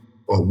healthy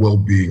or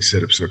well-being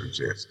set of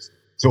circumstances.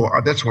 So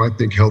that's why I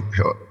think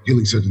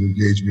healing-centered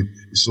engagement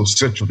is so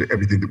central to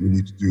everything that we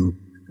need to do,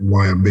 and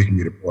why I'm making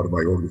it a part of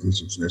my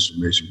organization's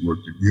transformation work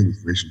to deal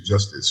with racial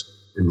justice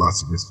in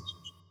lots of instances.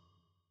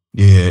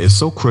 Yeah, it's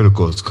so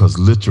critical because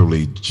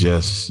literally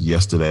just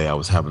yesterday I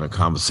was having a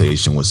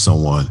conversation with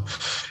someone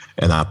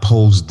and I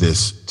posed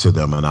this to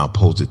them, and I'll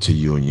pose it to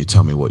you and you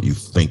tell me what you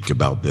think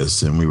about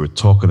this. And we were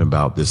talking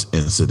about this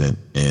incident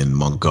in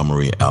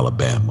Montgomery,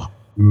 Alabama.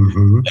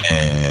 Mm-hmm.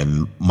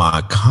 And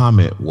my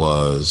comment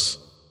was,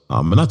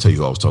 and I'll tell you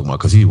who I was talking about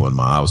because he wasn't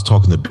mine. I was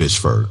talking to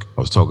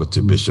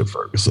Bishop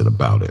Ferguson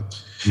about it.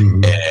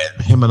 Mm-hmm.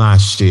 And him and I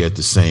shared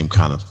the same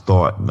kind of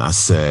thought. And I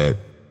said,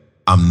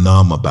 I'm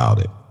numb about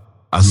it.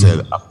 I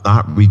said, I'm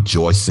not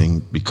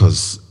rejoicing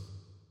because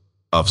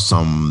of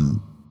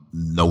some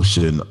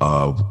notion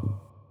of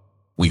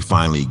we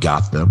finally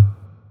got them.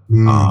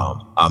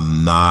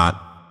 I'm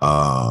not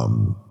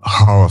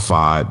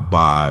horrified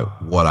by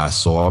what I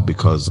saw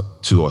because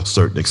to a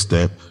certain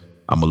extent,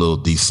 I'm a little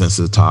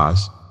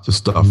desensitized to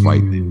stuff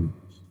like that.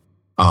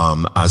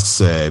 I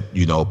said,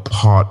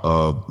 part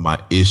of my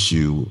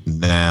issue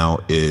now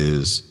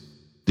is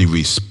the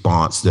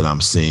response that I'm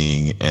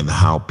seeing and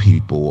how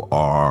people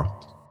are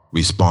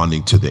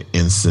responding to the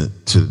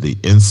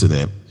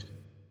incident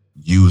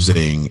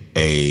using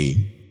a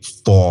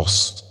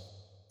false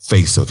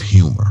face of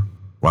humor,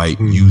 right?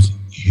 Using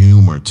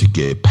humor to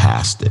get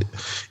past it.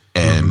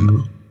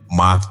 And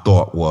my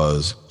thought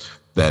was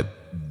that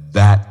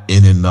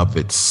in and of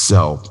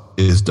itself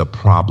is the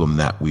problem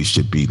that we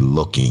should be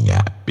looking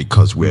at,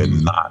 because we're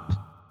not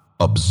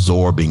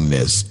absorbing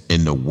this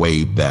in the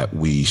way that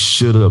we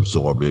should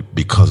absorb it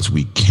because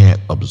we can't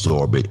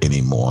absorb it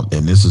anymore.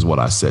 And this is what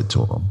I said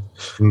to him.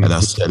 And I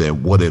said,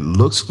 and what it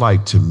looks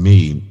like to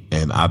me,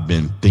 and I've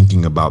been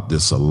thinking about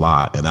this a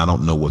lot, and I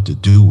don't know what to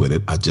do with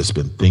it. I've just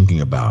been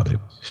thinking about it.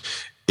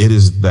 It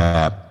is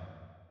that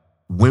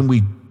when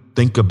we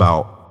think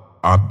about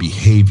our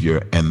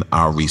behavior and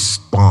our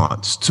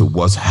response to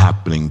what's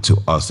happening to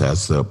us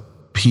as a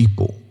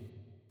people,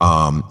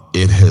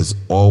 it has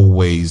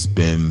always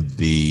been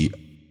the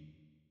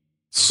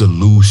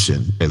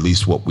solution, at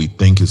least what we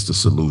think is the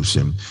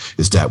solution,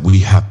 is that we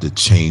have to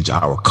change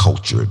our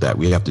culture, that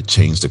we have to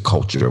change the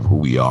culture of who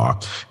we are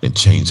and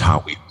change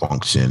how we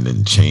function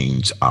and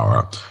change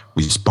our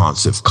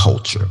responsive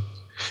culture.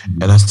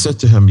 And I said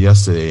to him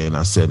yesterday, and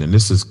I said, and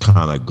this is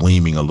kind of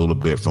gleaming a little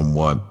bit from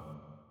what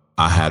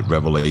I had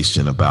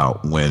revelation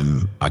about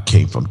when I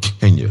came from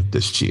Kenya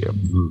this year.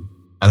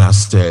 And I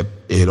said,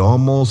 it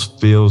almost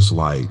feels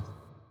like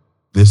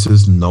this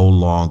is no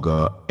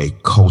longer a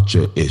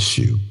culture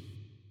issue.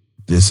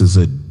 This is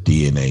a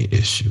DNA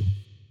issue.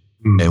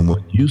 And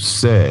when you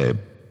said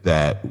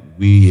that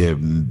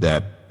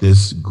that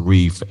this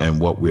grief and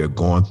what we're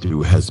going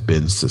through has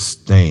been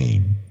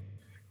sustained,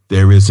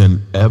 there is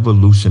an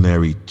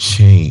evolutionary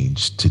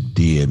change to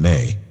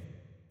DNA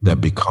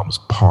that becomes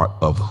part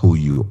of who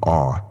you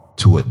are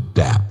to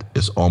adapt.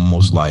 It's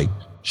almost like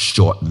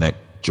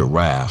short-necked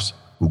giraffes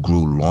who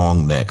grew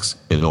long necks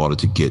in order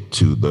to get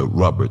to the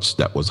rubberage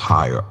that was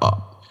higher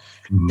up.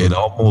 It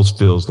almost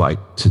feels like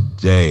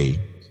today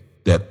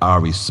that our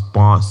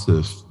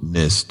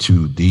responsiveness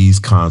to these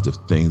kinds of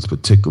things,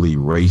 particularly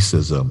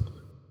racism,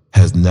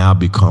 has now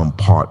become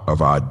part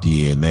of our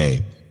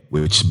DNA,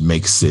 which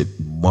makes it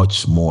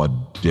much more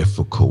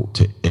difficult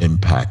to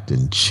impact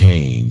and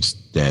change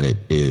than it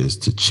is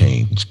to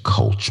change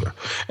culture.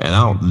 And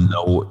I don't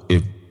know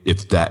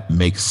if that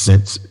makes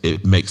sense.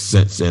 It makes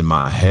sense in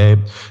my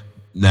head.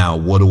 Now,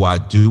 what do I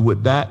do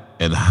with that?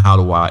 And how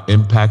do I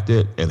impact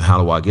it? And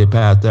how do I get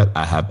past that?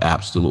 I have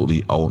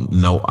absolutely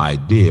no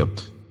idea,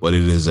 but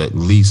it is at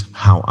least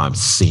how I'm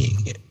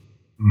seeing it.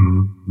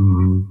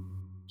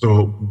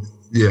 So,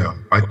 yeah,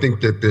 I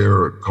think that there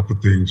are a couple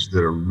of things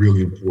that are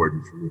really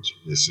important from what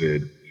you just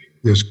said.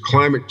 There's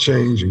climate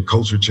change and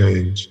culture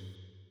change.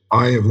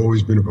 I have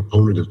always been a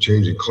proponent of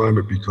changing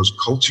climate because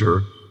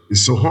culture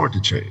is so hard to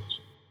change.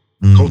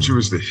 Culture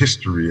is the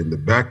history and the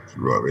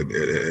backdrop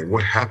and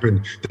what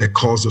happened that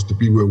caused us to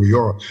be where we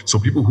are. So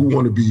people who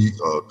want to be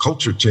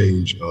culture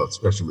change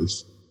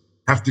specialists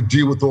have to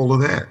deal with all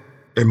of that.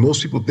 And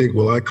most people think,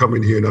 well, I come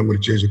in here and I'm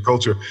going to change the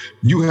culture.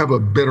 You have a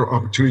better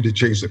opportunity to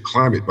change the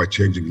climate by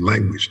changing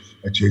language,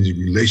 by changing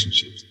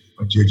relationships,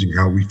 by changing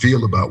how we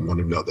feel about one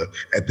another.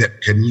 And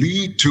that can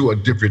lead to a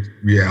different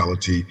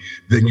reality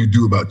than you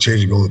do about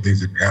changing all the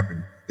things that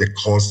happened that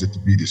caused it to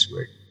be this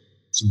way.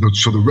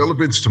 So the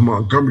relevance to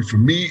Montgomery for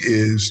me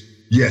is,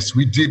 yes,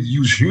 we did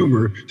use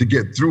humor to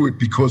get through it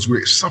because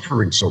we're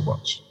suffering so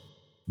much.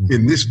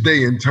 In this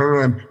day and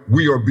time,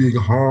 we are being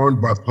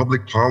harmed by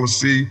public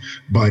policy,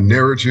 by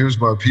narratives,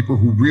 by people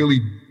who really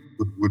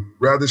would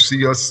rather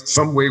see us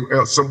somewhere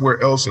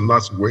else in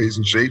lots of ways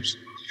and shapes.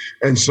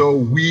 And so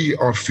we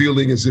are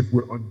feeling as if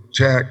we're under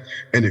attack,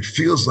 and it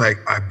feels like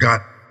I've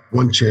got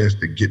one chance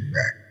to get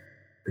back.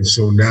 And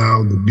so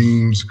now the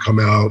memes come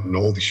out and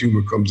all the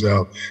humor comes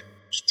out.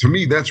 To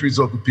me, that's a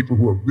result of people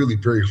who are really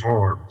very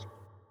harmed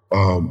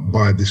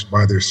by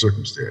their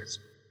circumstance.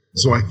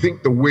 So I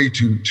think the way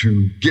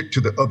to get to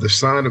the other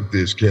side of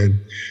this,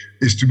 Ken,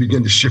 is to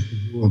begin to shift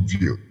the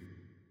worldview.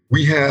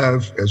 We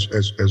have,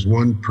 as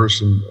one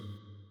person I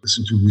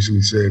listened to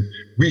recently said,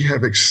 we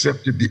have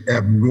accepted the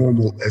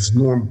abnormal as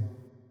normal.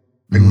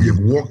 And we have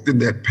walked in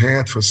that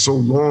path for so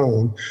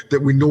long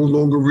that we no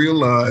longer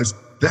realize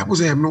that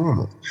was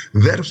abnormal.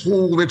 That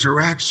whole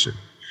interaction,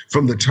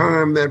 from the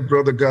time that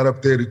brother got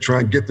up there to try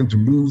and get them to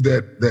move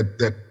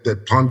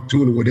that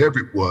pontoon or whatever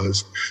it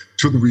was,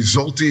 to the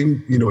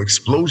resulting,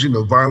 explosion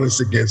of violence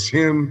against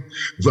him,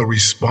 the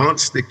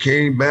response that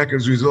came back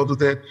as a result of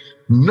that,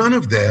 none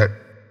of that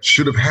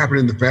should have happened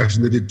in the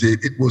fashion that it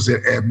did. It was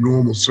an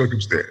abnormal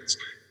circumstance.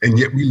 And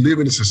yet we live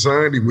in a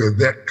society where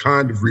that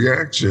kind of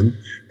reaction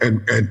and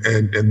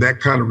that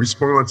kind of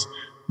response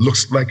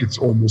looks like it's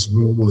almost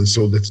normal. And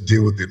so let's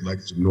deal with it like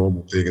it's a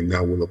normal thing. And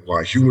now we'll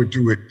apply humor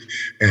to it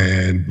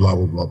and blah,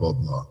 blah, blah, blah,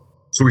 blah.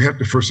 So we have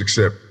to first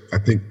accept, I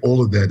think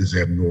all of that is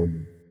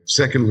abnormal.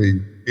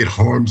 Secondly, it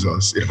harms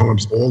us. It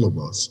harms all of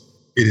us.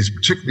 It is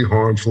particularly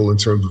harmful in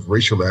terms of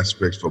racial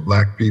aspects for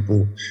Black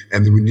people.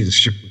 And then we need to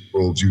shift the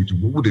worldview to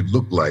what would it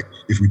look like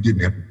if we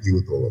didn't have to deal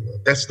with all of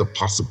that. That's the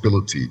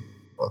possibility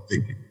of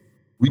thinking.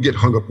 We get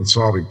hung up in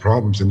solving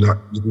problems and not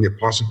looking at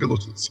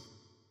possibilities.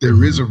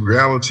 There is a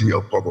reality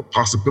of a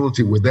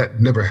possibility where that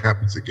never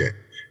happens again.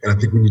 And I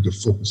think we need to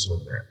focus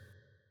on that.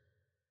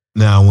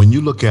 Now, when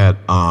you look at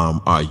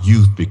our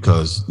youth,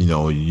 because,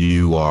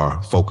 you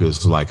are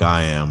focused like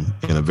I am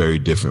in a very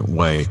different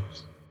way,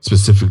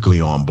 specifically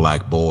on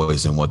Black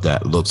boys and what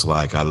that looks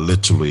like, I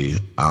literally,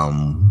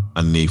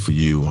 I need for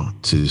you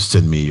to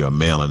send me your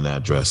mailing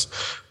address.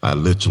 I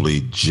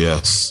literally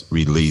just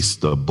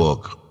released a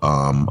book,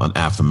 an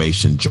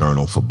affirmation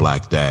journal for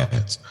Black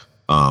dads,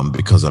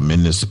 because I'm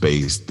in this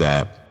space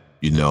that,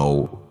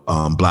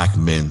 Black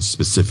men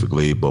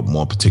specifically, but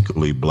more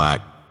particularly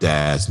Black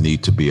dads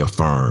need to be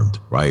affirmed,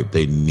 right?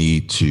 They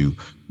need to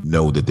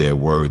know that they're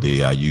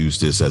worthy. I use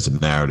this as a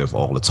narrative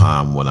all the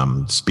time when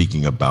I'm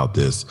speaking about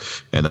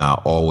this. And I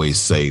always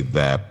say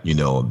that,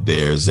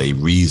 there's a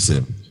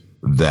reason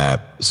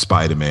that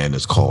Spider-Man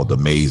is called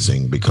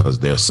amazing, because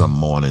there's some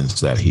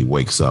mornings that he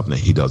wakes up and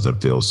he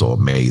doesn't feel so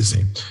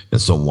amazing. And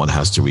someone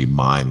has to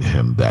remind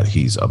him that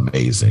he's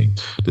amazing.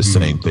 The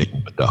same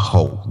thing with the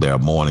Hulk. There are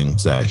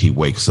mornings that he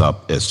wakes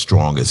up as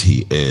strong as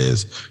he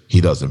is.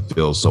 He doesn't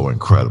feel so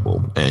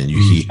incredible. And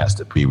he has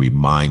to be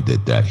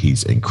reminded that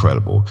he's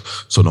incredible.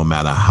 So no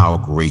matter how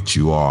great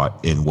you are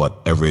in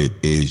whatever it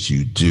is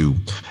you do,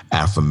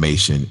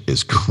 affirmation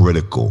is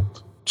critical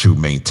to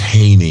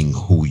maintaining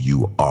who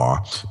you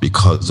are,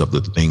 because of the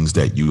things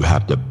that you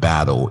have to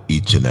battle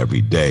each and every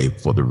day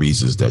for the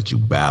reasons that you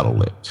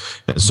battle it.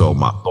 And so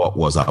my thought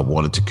was I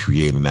wanted to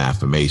create an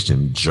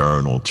affirmation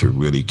journal to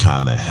really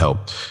kind of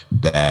help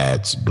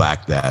dads,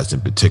 Black dads in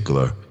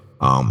particular,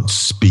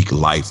 speak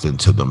life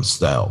into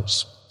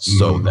themselves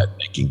so that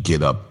they can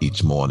get up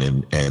each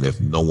morning, and if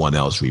no one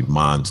else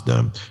reminds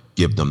them,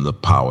 give them the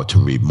power to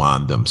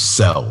remind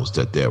themselves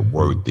that they're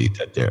worthy,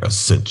 that they're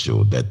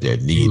essential, that they're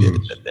needed,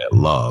 that they're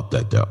loved,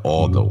 that they're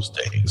all those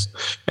things.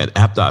 And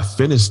after I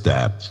finished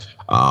that,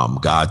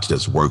 God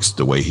just works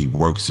the way he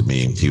works to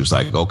me. He was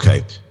like,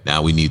 okay,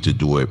 now we need to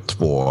do it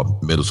for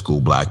middle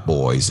school Black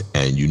boys,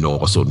 and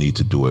also need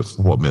to do it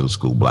for middle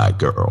school Black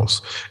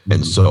girls.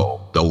 And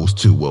so those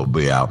two will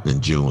be out in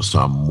June. So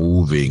I'm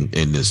moving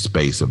in this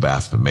space of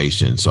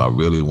affirmation. So I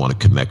really want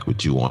to connect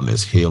with you on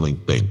this healing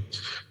thing,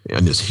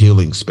 in this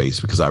healing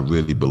space, because I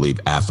really believe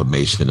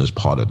affirmation is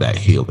part of that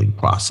healing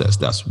process.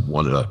 That's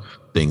one of the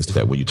things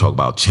that when you talk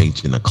about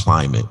changing the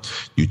climate,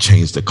 you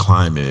change the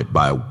climate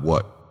by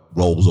what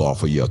rolls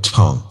off of your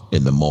tongue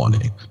in the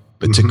morning,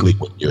 particularly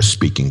when you're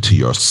speaking to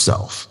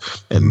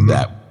yourself. And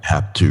that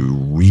have to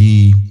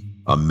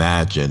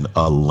reimagine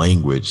a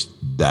language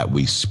that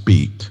we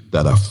speak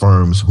that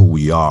affirms who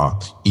we are,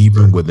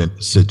 even within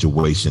the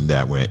situation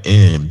that we're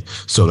in,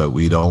 so that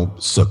we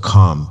don't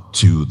succumb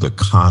to the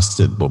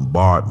constant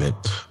bombardment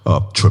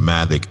of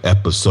traumatic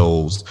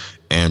episodes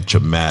and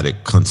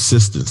traumatic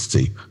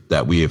consistency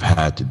that we have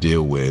had to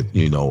deal with,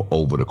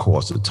 over the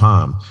course of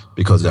time,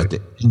 because at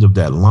the end of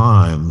that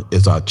line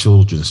is our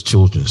children's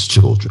children's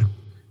children.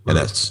 And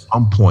at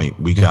some point,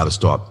 we got to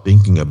start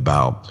thinking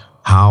about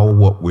how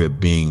what we're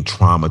being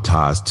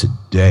traumatized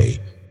today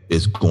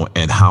is going,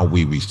 and how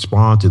we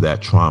respond to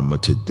that trauma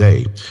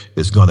today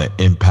is going to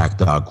impact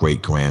our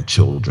great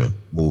grandchildren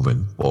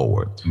moving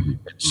forward.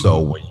 So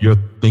when you're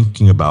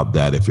thinking about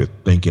that, if you're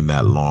thinking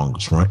that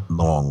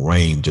long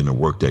range in the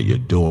work that you're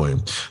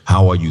doing,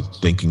 how are you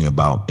thinking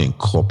about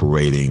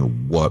incorporating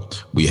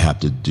what we have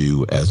to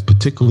do as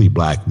particularly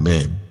Black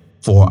men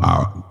for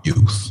our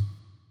youth?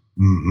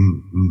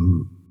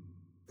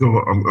 So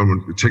I'm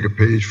going to take a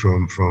page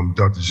from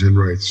Dr.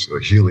 Jenright's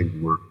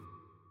healing work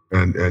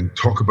and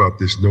talk about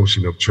this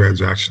notion of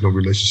transactional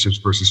relationships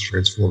versus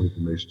transformative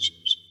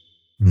relationships.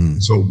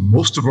 So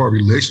most of our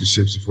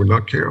relationships, if we're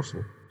not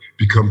careful,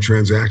 become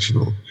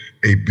transactional,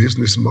 a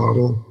business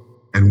model,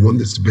 and one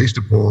that's based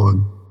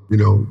upon,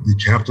 the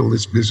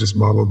capitalist business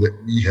model that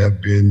we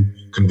have been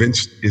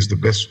convinced is the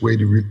best way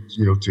to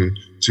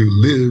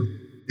live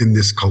in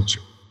this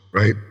culture,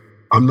 right?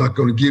 I'm not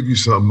going to give you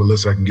something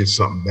unless I can get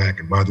something back.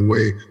 And by the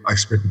way, I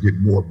expect to get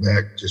more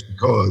back just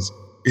because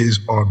is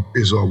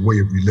our way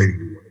of relating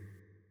to one.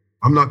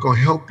 I'm not going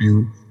to help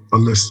you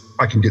unless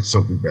I can get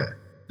something back.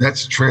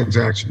 That's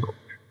transactional.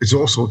 It's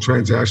also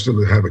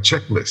transactional to have a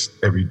checklist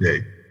every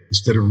day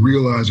instead of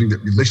realizing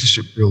that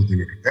relationship building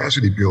and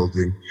capacity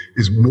building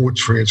is more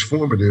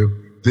transformative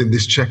than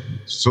this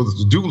checklist. So the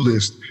to-do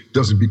list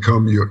doesn't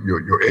become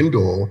your end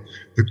all.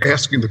 That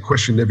asking the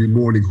question every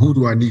morning, who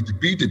do I need to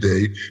be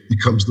today,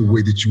 becomes the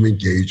way that you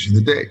engage in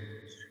the day,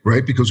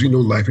 right? Because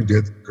life and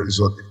death comes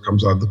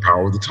out of the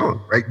power of the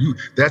tongue, right?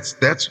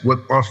 That's what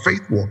our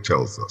faith walk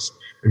tells us.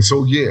 And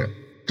so,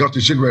 Dr.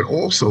 Jenright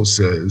also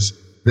says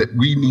that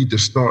we need to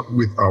start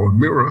with our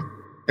mirror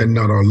and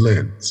not our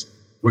lens.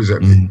 What does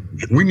that mean?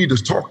 We need to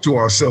talk to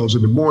ourselves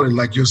in the morning,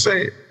 like you're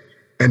saying,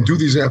 and do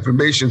these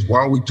affirmations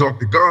while we talk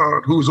to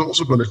God, who is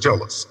also going to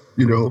tell us,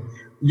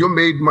 you're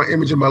made in my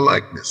image and my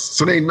likeness,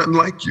 so there ain't nothing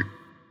like you.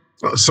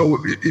 So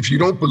if you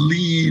don't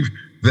believe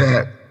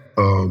that,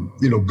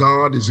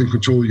 God is in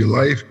control of your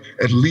life,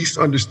 at least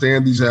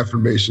understand these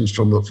affirmations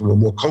from a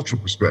more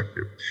cultural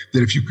perspective,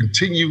 that if you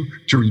continue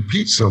to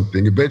repeat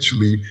something,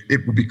 eventually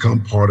it will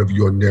become part of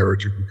your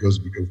narrative because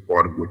it becomes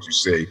part of what you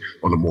say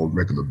on a more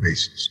regular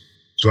basis.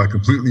 So I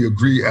completely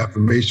agree.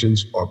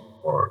 Affirmations are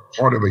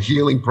part of a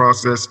healing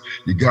process.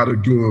 You got to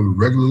do them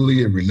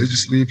regularly and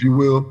religiously, if you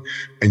will,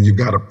 and you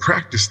got to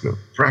practice them.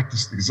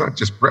 It's not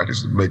just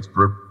practice that makes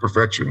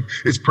perfection.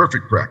 It's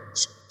perfect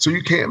practice. So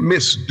you can't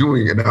miss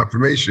doing an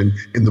affirmation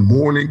in the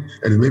morning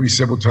and then maybe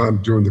several times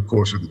during the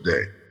course of the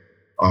day.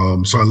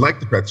 So I like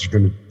the fact that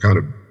you're going to kind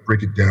of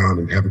break it down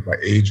and have it by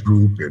age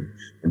group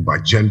and by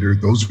gender.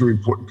 Those are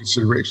important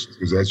considerations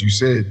because, as you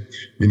said,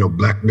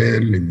 Black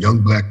men and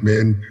young Black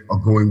men are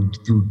going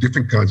through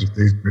different kinds of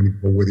things depending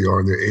on where they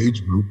are in their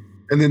age group.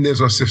 And then there's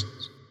our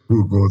sisters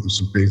who are going through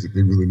some things that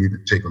they really need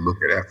to take a look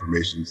at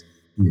affirmations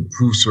to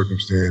improve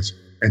circumstance.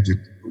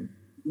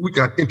 We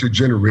got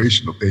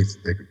intergenerational things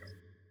to think about.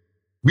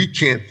 We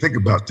can't think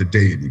about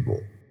today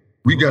anymore.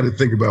 We got to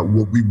think about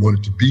what we want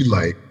it to be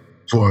like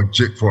for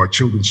our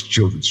children's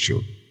children's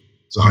children.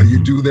 So how do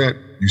you do that?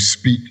 You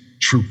speak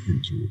truth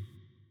into it.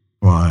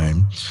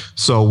 Right.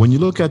 So when you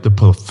look at the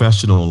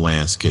professional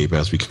landscape,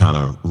 as we kind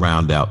of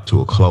round out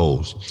to a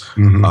close,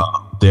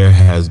 there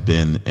has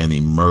been an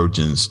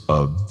emergence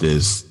of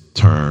this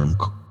term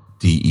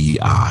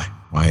DEI,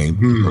 right?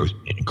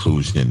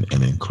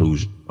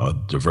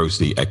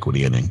 Diversity,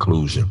 equity, and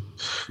inclusion.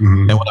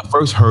 And when I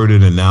first heard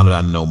it, and now that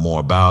I know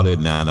more about it,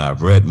 now that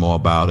I've read more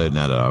about it,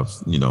 now that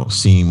I've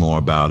seen more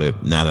about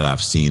it, now that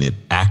I've seen it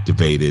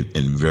activated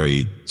in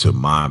very, to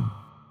my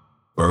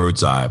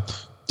bird's eye,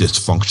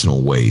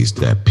 dysfunctional ways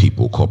that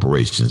people,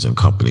 corporations, and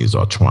companies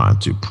are trying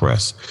to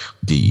press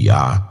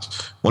DEI.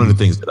 One of the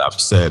things that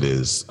I've said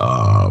is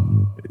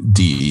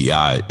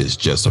DEI is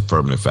just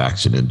affirmative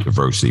action and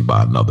diversity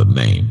by another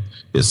name.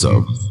 It's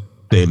a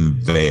thin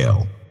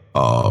veil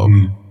of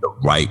the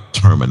right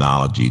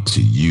terminology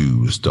to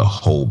use to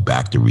hold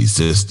back the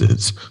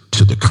resistance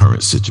to the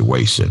current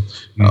situation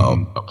of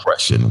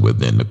oppression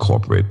within the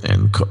corporate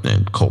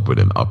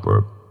and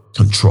upper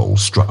control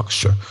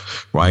structure,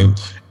 right?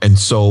 And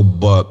so,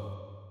 but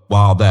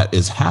while that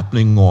is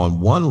happening on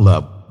one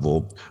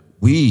level,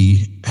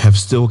 we have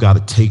still got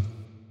to take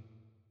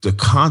the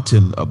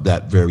content of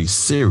that very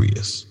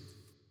serious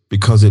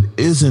because it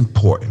is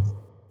important,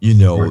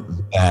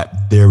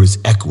 that there is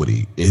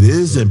equity. It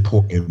is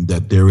important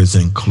that there is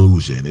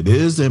inclusion. It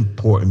is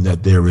important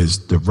that there is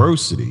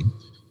diversity,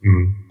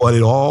 but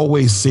it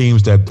always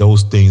seems that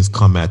those things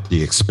come at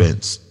the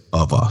expense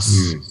of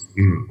us.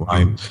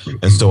 Right.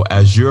 And so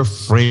as you're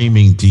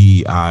framing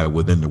DEI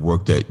within the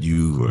work that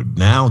you are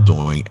now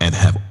doing and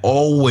have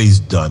always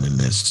done in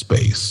this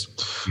space,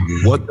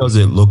 what does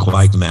it look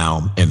like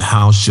now and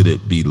how should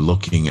it be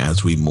looking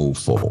as we move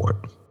forward?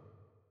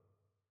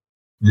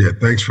 Yeah,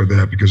 thanks for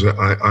that, because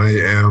I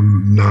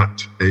am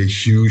not a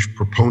huge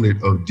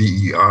proponent of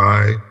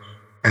DEI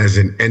as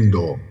an end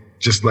all,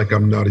 just like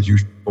I'm not a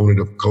huge proponent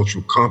of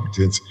cultural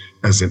competence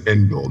as an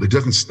end all. It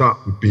doesn't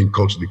stop with being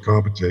culturally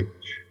competent.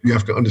 You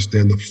have to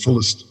understand the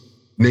fullest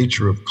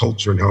nature of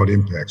culture and how it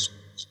impacts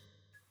us.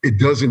 It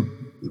doesn't,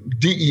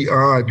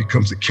 DEI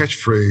becomes a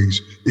catchphrase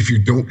if you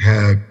don't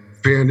have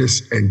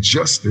fairness and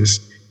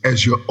justice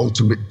as your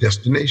ultimate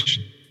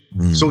destination.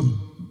 So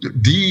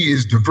D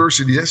is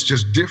diversity, that's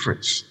just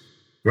difference,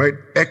 right?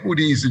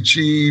 Equity is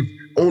achieved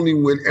only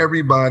when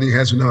everybody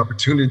has an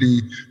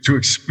opportunity to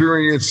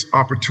experience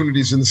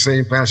opportunities in the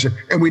same fashion,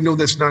 and we know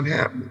that's not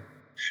happening.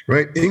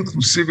 right?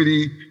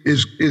 Inclusivity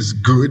is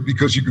good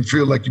because you can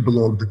feel like you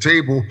belong at the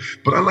table.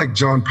 But I like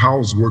John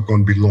Powell's work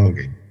on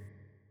belonging,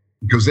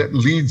 because that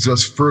leads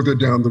us further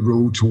down the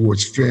road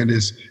towards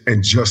fairness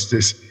and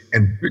justice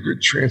and bigger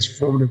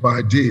transformative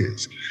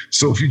ideas.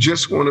 So if you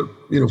just want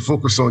to,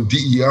 focus on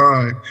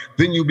DEI,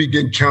 then you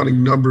begin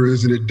counting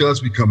numbers, and it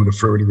does become an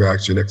affirmative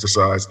action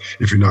exercise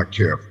if you're not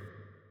careful.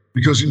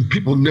 Because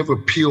people never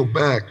peel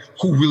back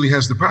who really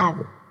has the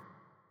power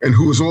and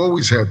who has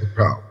always had the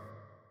power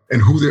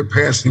and who they're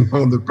passing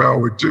on the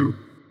power to,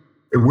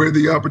 and where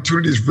the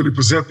opportunities really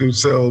present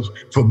themselves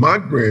for my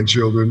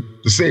grandchildren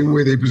the same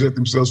way they present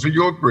themselves for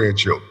your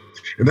grandchildren.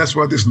 And that's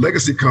why this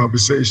legacy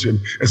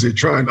conversation, as they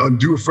try and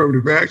undo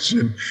affirmative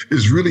action,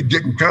 is really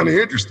getting kind of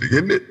interesting,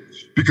 isn't it?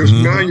 Because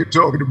now you're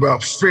talking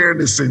about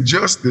fairness and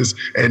justice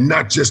and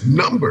not just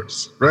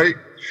numbers, right?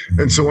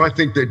 And so I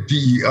think that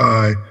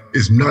DEI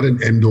is not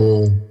an end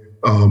all,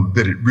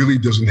 that it really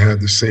doesn't have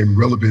the same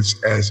relevance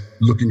as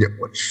looking at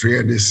what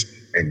fairness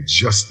and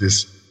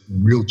justice,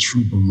 real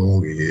true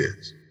belonging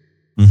is.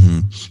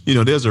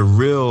 There's a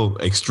real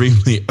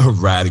extremely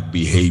erratic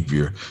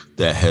behavior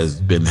that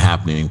has been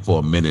happening for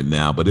a minute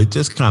now, but it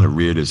just kind of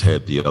reared its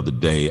head the other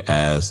day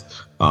as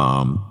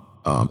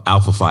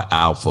Alpha Phi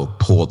Alpha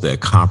pulled their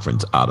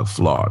conference out of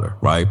Florida,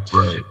 right?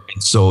 Right.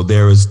 And so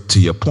there is, to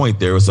your point,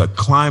 there is a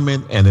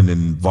climate and an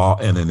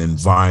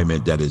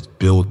environment that is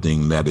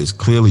building that is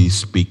clearly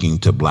speaking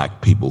to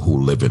Black people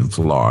who live in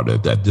Florida,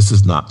 that this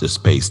is not the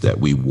space that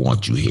we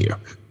want you here.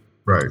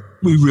 Right.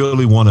 We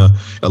really want to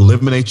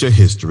eliminate your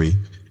history,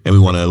 and we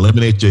want to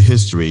eliminate your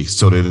history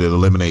so that it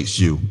eliminates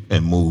you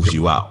and moves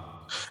you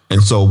out.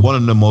 And so one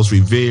of the most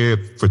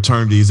revered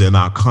fraternities in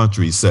our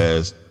country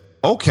says,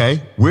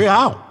 okay, we're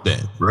out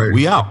then. Right.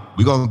 We out.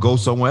 We're going to go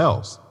somewhere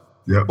else.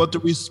 Yep. But the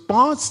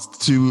response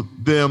to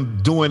them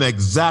doing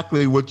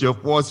exactly what you're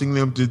forcing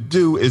them to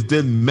do is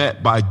then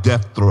met by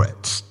death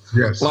threats.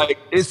 Yes.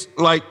 It's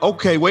like,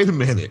 okay, wait a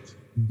minute.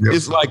 Yep.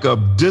 It's like a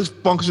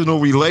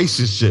dysfunctional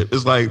relationship.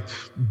 It's like,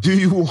 do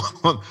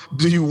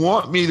you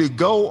want me to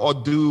go, or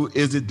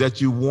is it that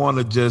you want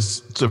to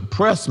just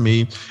suppress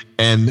me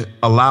and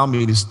allow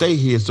me to stay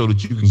here so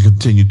that you can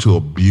continue to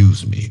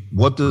abuse me?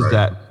 What does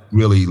that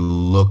really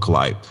look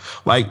like?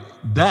 Like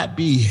that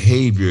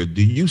behavior,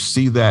 do you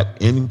see that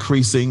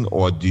increasing,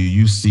 or do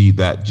you see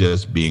that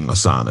just being a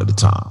sign of the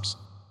times?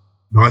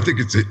 No, I think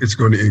it's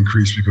going to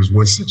increase, because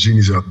once the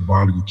genie's out the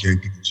bottle, you can't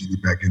get the genie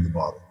back in the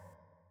bottle.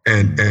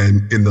 And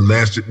in the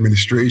last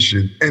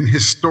administration, and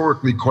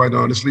historically, quite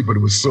honestly, but it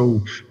was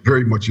so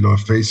very much in our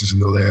faces in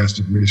the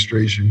last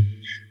administration,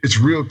 it's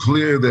real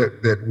clear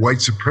that white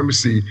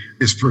supremacy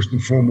is first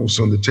and foremost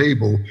on the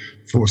table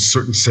for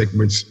certain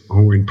segments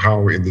who are in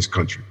power in this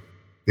country.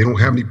 They don't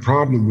have any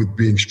problem with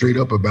being straight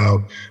up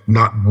about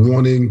not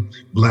wanting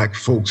Black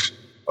folks,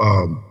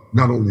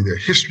 not only their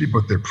history,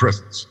 but their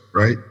presence,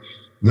 right?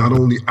 Not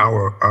only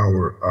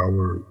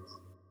our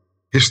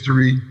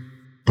history,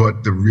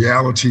 but the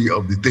reality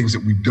of the things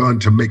that we've done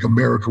to make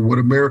America what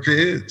America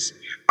is,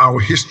 our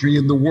history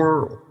in the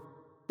world,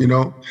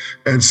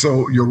 And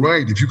so you're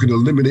right. If you can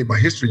eliminate my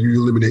history, you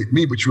eliminate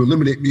me, but you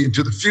eliminate me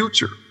into the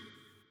future.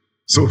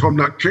 So if I'm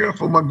not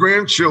careful, my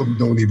grandchildren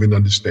don't even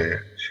understand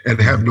and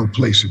have no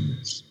place in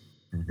this.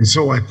 And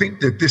so I think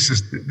that this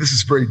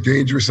is very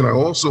dangerous. And I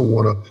also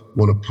want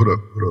to put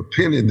a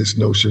pin in this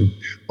notion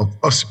of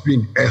us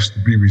being asked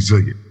to be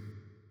resilient.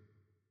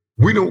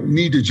 We don't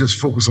need to just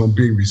focus on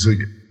being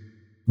resilient.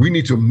 We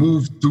need to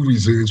move through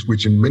resilience,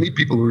 which in many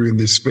people who are in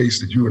this space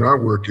that you and I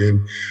work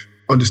in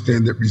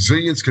understand that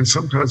resilience can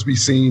sometimes be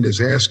seen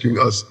as asking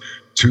us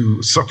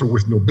to suffer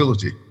with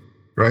nobility,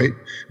 right?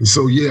 And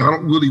so, I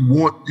don't really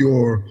want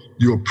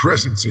your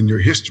presence and your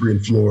history in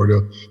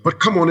Florida, but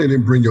come on in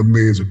and bring your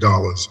millions of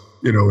dollars,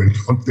 and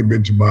pump them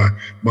into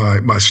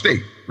my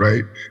state,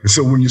 right? And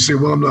so when you say,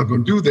 well, I'm not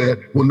going to do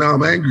that, well, now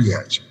I'm angry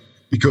at you,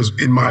 because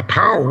in my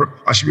power,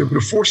 I should be able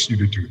to force you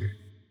to do that.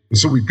 And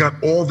so we've got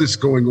all this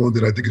going on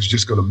that I think is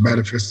just going to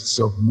manifest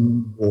itself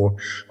more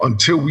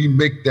until we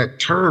make that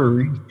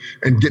turn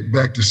and get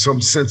back to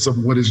some sense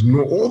of what is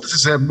normal. All this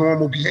is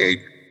abnormal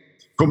behavior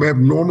from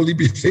abnormally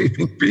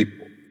behaving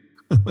people.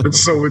 And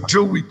so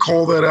until we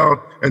call that out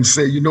and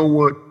say, you know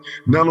what,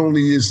 not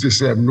only is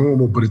this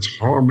abnormal, but it's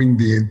harming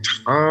the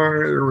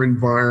entire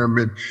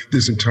environment.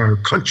 This entire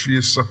country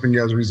is suffering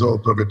as a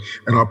result of it.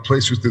 And our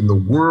place within the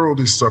world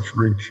is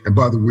suffering. And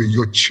by the way,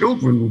 your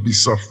children will be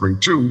suffering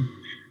too.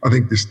 I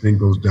think this thing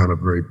goes down a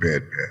very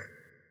bad path.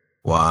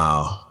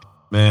 Wow.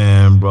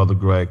 Man, Brother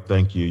Greg,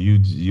 thank you.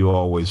 You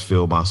always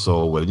fill my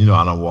soul with, I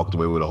done walked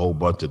away with a whole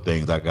bunch of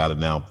things I got to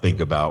now think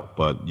about,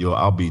 but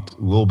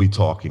we'll be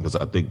talking, because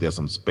I think there's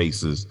some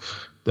spaces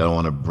that I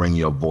want to bring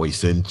your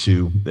voice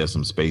into. There's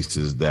some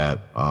spaces that,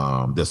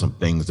 there's some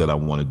things that I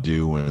want to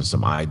do, and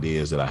some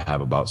ideas that I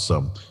have about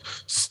some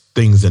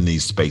things in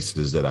these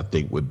spaces that I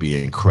think would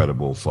be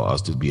incredible for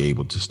us to be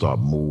able to start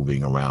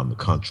moving around the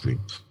country.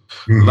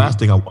 The last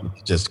thing I wanted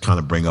to just kind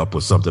of bring up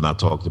was something I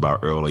talked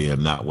about earlier,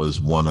 and that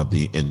was one of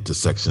the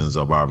intersections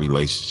of our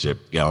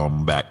relationship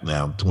going back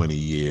now 20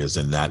 years,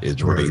 and that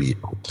is radio.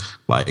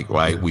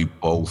 We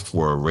both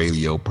were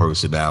radio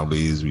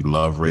personalities. We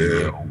love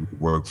radio. Yeah. We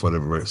worked for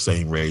the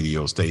same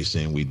radio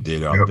station. We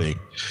did our thing.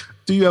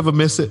 Do you ever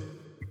miss it?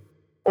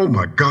 Oh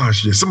my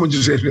gosh, yeah. Someone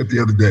just asked me that the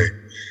other day.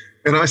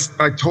 And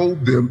I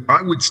told them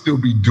I would still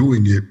be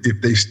doing it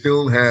if they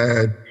still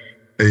had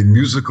a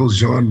musical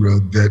genre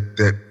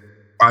that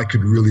I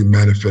could really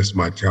manifest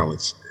my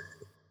talents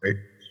in, right?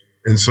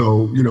 And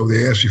so,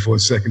 they asked me for a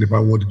second if I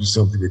wanted to do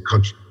something in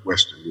country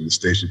western, and the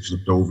station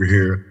flipped over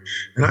here.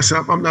 And I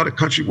said, I'm not a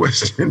country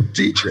western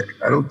DJ.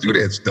 I don't do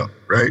that stuff,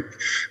 right?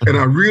 And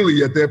I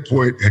really, at that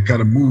point, had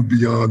kind of moved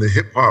beyond the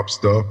hip hop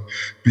stuff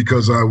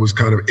because I was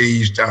kind of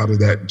aged out of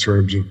that in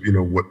terms of,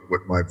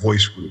 what my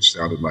voice would have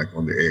sounded like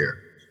on the air.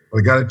 But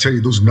I got to tell you,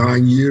 those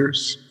 9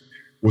 years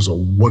was a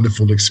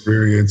wonderful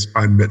experience.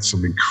 I met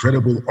some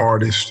incredible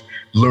artists,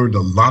 learned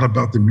a lot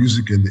about the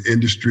music and the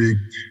industry.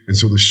 And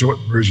so the short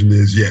version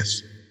is,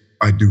 yes,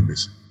 I do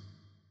miss it.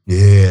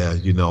 Yeah,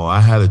 I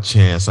had a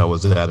chance. I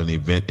was at an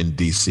event in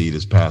DC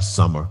this past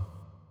summer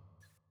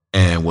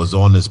and was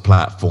on this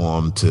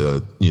platform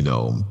to,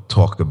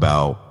 talk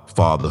about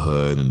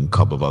fatherhood and a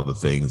couple of other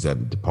things at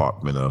the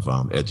Department of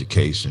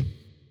Education.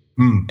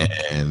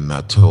 And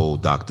I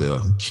told Dr.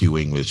 Q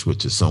English,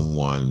 which is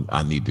someone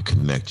I need to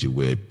connect you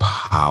with,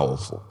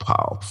 powerful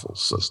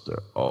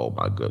sister. Oh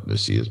my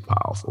goodness, she is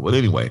powerful. But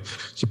anyway,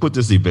 she put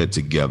this event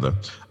together.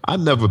 I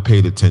never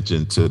paid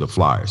attention to the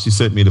flyer. She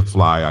sent me the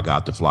flyer. I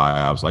got the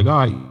flyer. I was like, all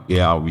right,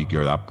 yeah, I'll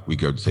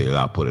regurgitate it.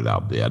 I'll put it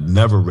out there. I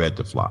never read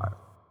the flyer.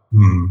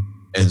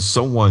 And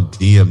someone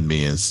DM'd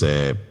me and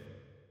said,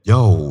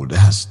 yo,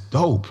 that's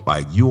dope.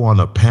 Like, you on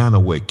a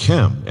panel with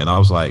Kim. And I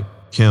was like,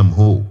 Kim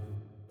who?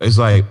 It's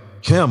like,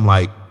 Kim,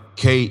 like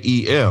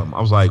K-E-M.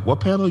 I was like, what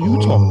panel you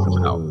talking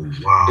about?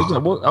 Wow. It's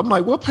like, I'm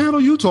like, what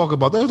panel you talking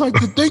about? They're like,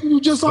 the thing you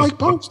just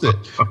posted.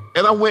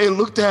 And I went and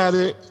looked at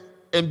it,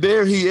 and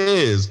there he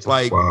is,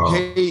 like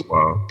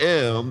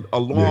K-E-M,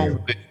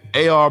 along with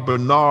A.R.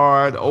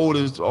 Bernard,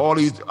 Otis, all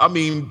these,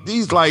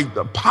 these like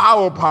the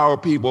power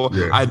people.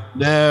 Yeah. I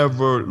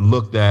never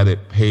looked at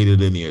it, paid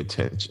it any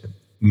attention.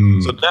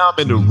 So now I'm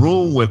in the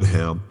room with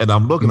him, and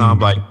I'm looking, I'm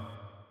like,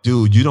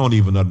 dude, you don't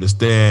even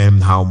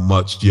understand how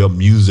much your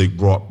music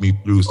brought me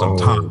through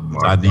sometimes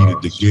I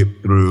needed to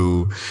get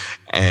through,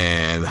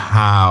 and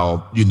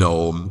how,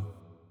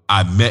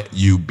 I met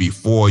you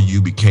before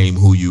you became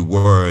who you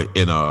were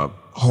in a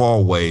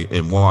hallway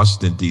in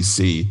Washington,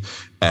 D.C.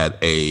 at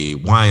a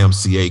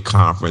YMCA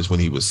conference when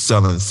he was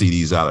selling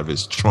CDs out of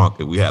his trunk,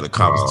 and we had a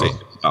conversation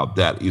about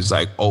that. He was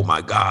like, oh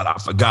my God, I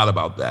forgot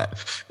about that.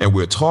 And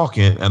we're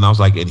talking, and I was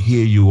like, and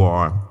here you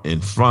are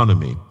in front of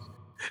me.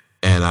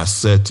 And I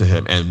said to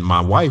him, and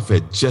my wife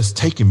had just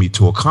taken me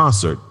to a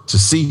concert to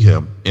see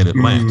him in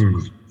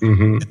Atlanta.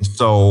 And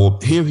so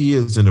here he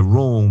is in the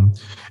room,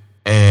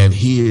 and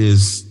he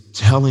is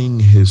telling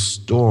his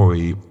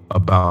story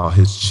about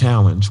his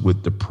challenge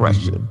with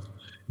depression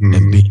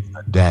and being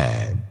a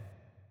dad.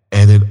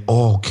 And it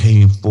all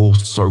came full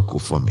circle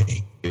for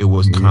me. It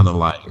was kind of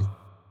like,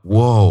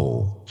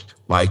 whoa.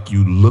 Like,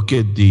 you look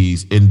at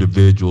these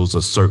individuals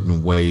a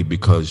certain way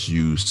because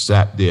you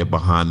sat there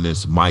behind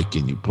this mic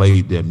and you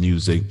played their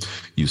music,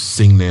 you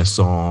sing their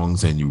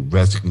songs, and you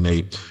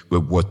resonate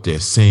with what they're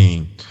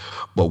saying.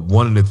 But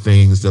one of the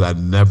things that I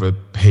never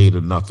paid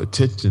enough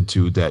attention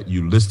to, that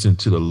you listen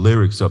to the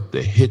lyrics of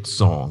the hit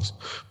songs,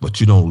 but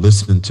you don't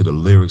listen to the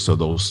lyrics of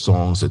those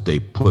songs that they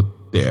put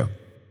their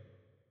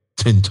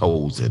 10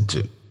 toes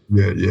into.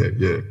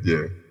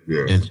 Yeah.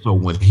 And so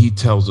when he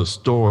tells a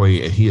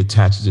story and he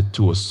attaches it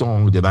to a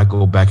song, then I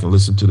go back and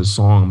listen to the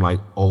song. I'm like,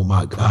 oh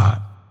my God,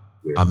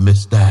 I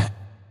missed that.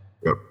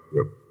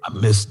 I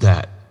missed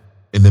that.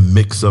 In the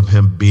mix of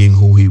him being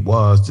who he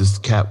was, this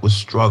cat was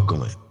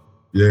struggling.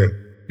 Yeah.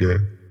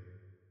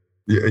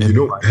 And you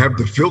don't have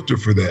the filter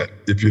for that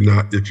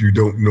if you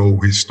don't know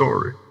his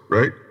story,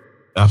 right?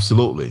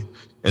 Absolutely.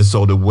 And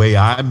so the way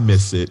I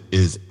miss it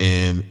is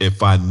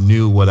if I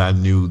knew what I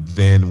knew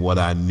then, what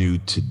I knew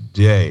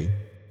today.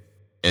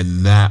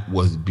 And that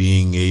was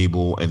being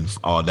able,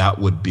 that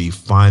would be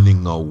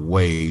finding a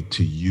way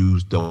to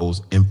use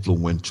those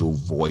influential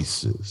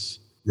voices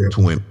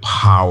to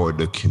empower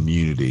the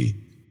community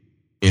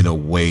in a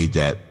way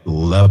that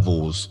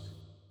levels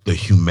the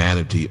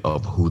humanity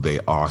of who they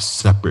are,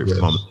 separate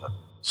from the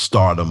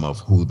stardom of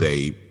who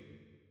they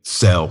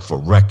sell for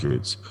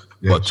records,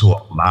 but to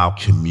allow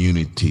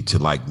community to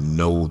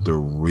know the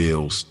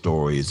real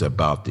stories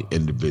about the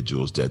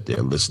individuals that they're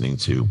listening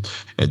to,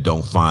 and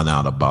don't find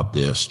out about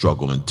their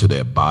struggle until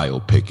their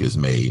biopic is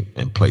made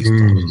and placed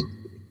on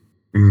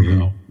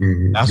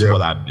it. That's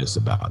what I miss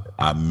about it.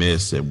 I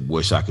miss and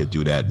wish I could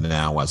do that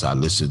now, as I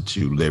listen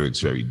to lyrics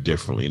very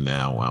differently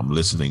now. I'm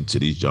listening to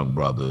these young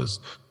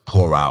brothers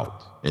pour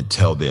out and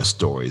tell their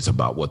stories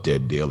about what they're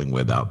dealing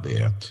with out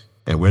there.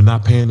 And we're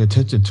not paying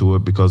attention to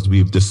it because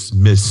we've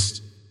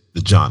dismissed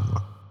the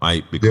genre.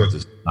 right? Because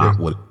it's not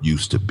what it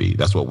used to be.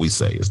 That's what we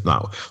say. It's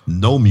not.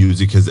 No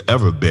music has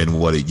ever been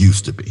what it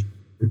used to be.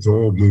 It's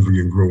all moving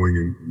and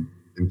growing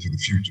into the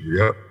future.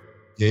 Yep.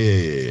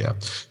 Yeah.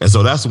 And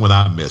so that's when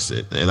I miss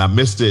it. And I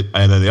missed it.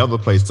 And then the other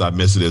place I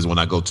miss it is when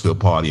I go to a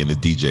party and the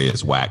DJ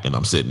is whack and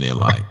I'm sitting there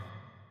like.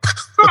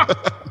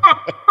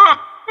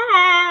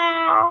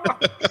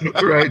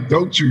 Right.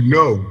 Don't you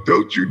know?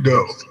 That's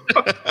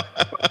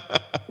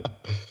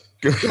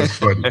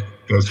funny.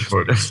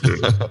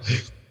 Yeah.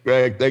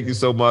 Greg, thank you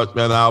so much,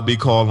 man. I'll be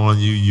calling on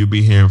you. You'll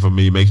be hearing from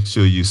me. Make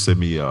sure you send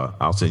me,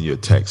 I'll send you a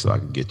text so I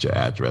can get your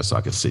address so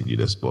I can send you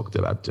this book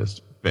that I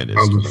just finished.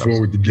 I look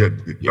forward to getting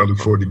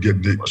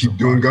it. Keep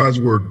doing God's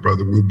work,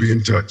 brother. We'll be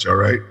in touch, all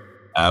right?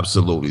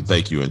 Absolutely.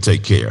 Thank you and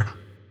take care.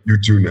 You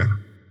too now.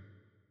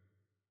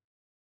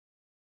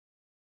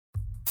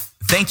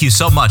 Thank you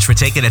so much for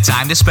taking the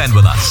time to spend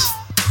with us.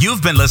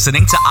 You've been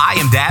listening to I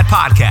Am Dad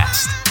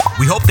Podcast.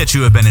 We hope that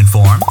you have been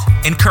informed,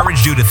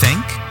 encouraged you to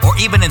think, or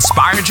even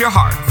inspired your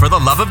heart for the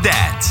love of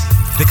dads.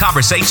 The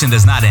conversation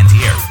does not end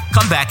here.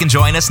 Come back and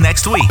join us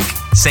next week.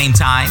 Same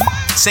time,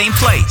 same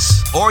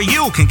place. Or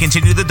you can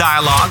continue the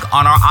dialogue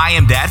on our I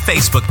Am Dad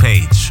Facebook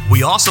page.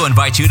 We also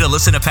invite you to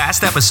listen to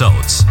past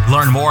episodes,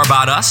 learn more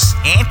about us,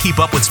 and keep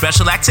up with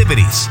special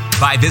activities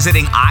by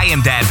visiting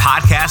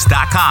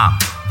IamDadPodcast.com.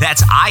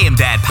 That's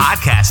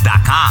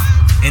IamDadPodcast.com.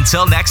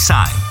 Until next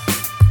time,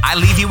 I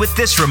leave you with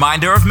this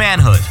reminder of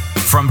manhood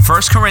from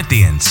 1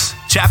 Corinthians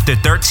chapter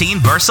 13,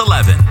 verse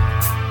 11.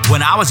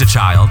 When I was a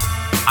child,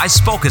 I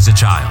spoke as a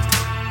child.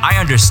 I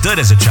understood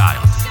as a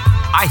child.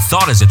 I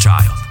thought as a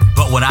child.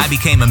 But when I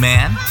became a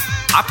man,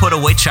 I put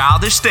away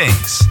childish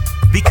things.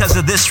 Because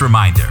of this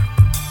reminder,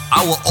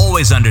 I will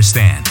always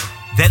understand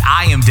that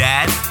I am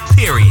Dad,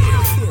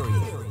 period.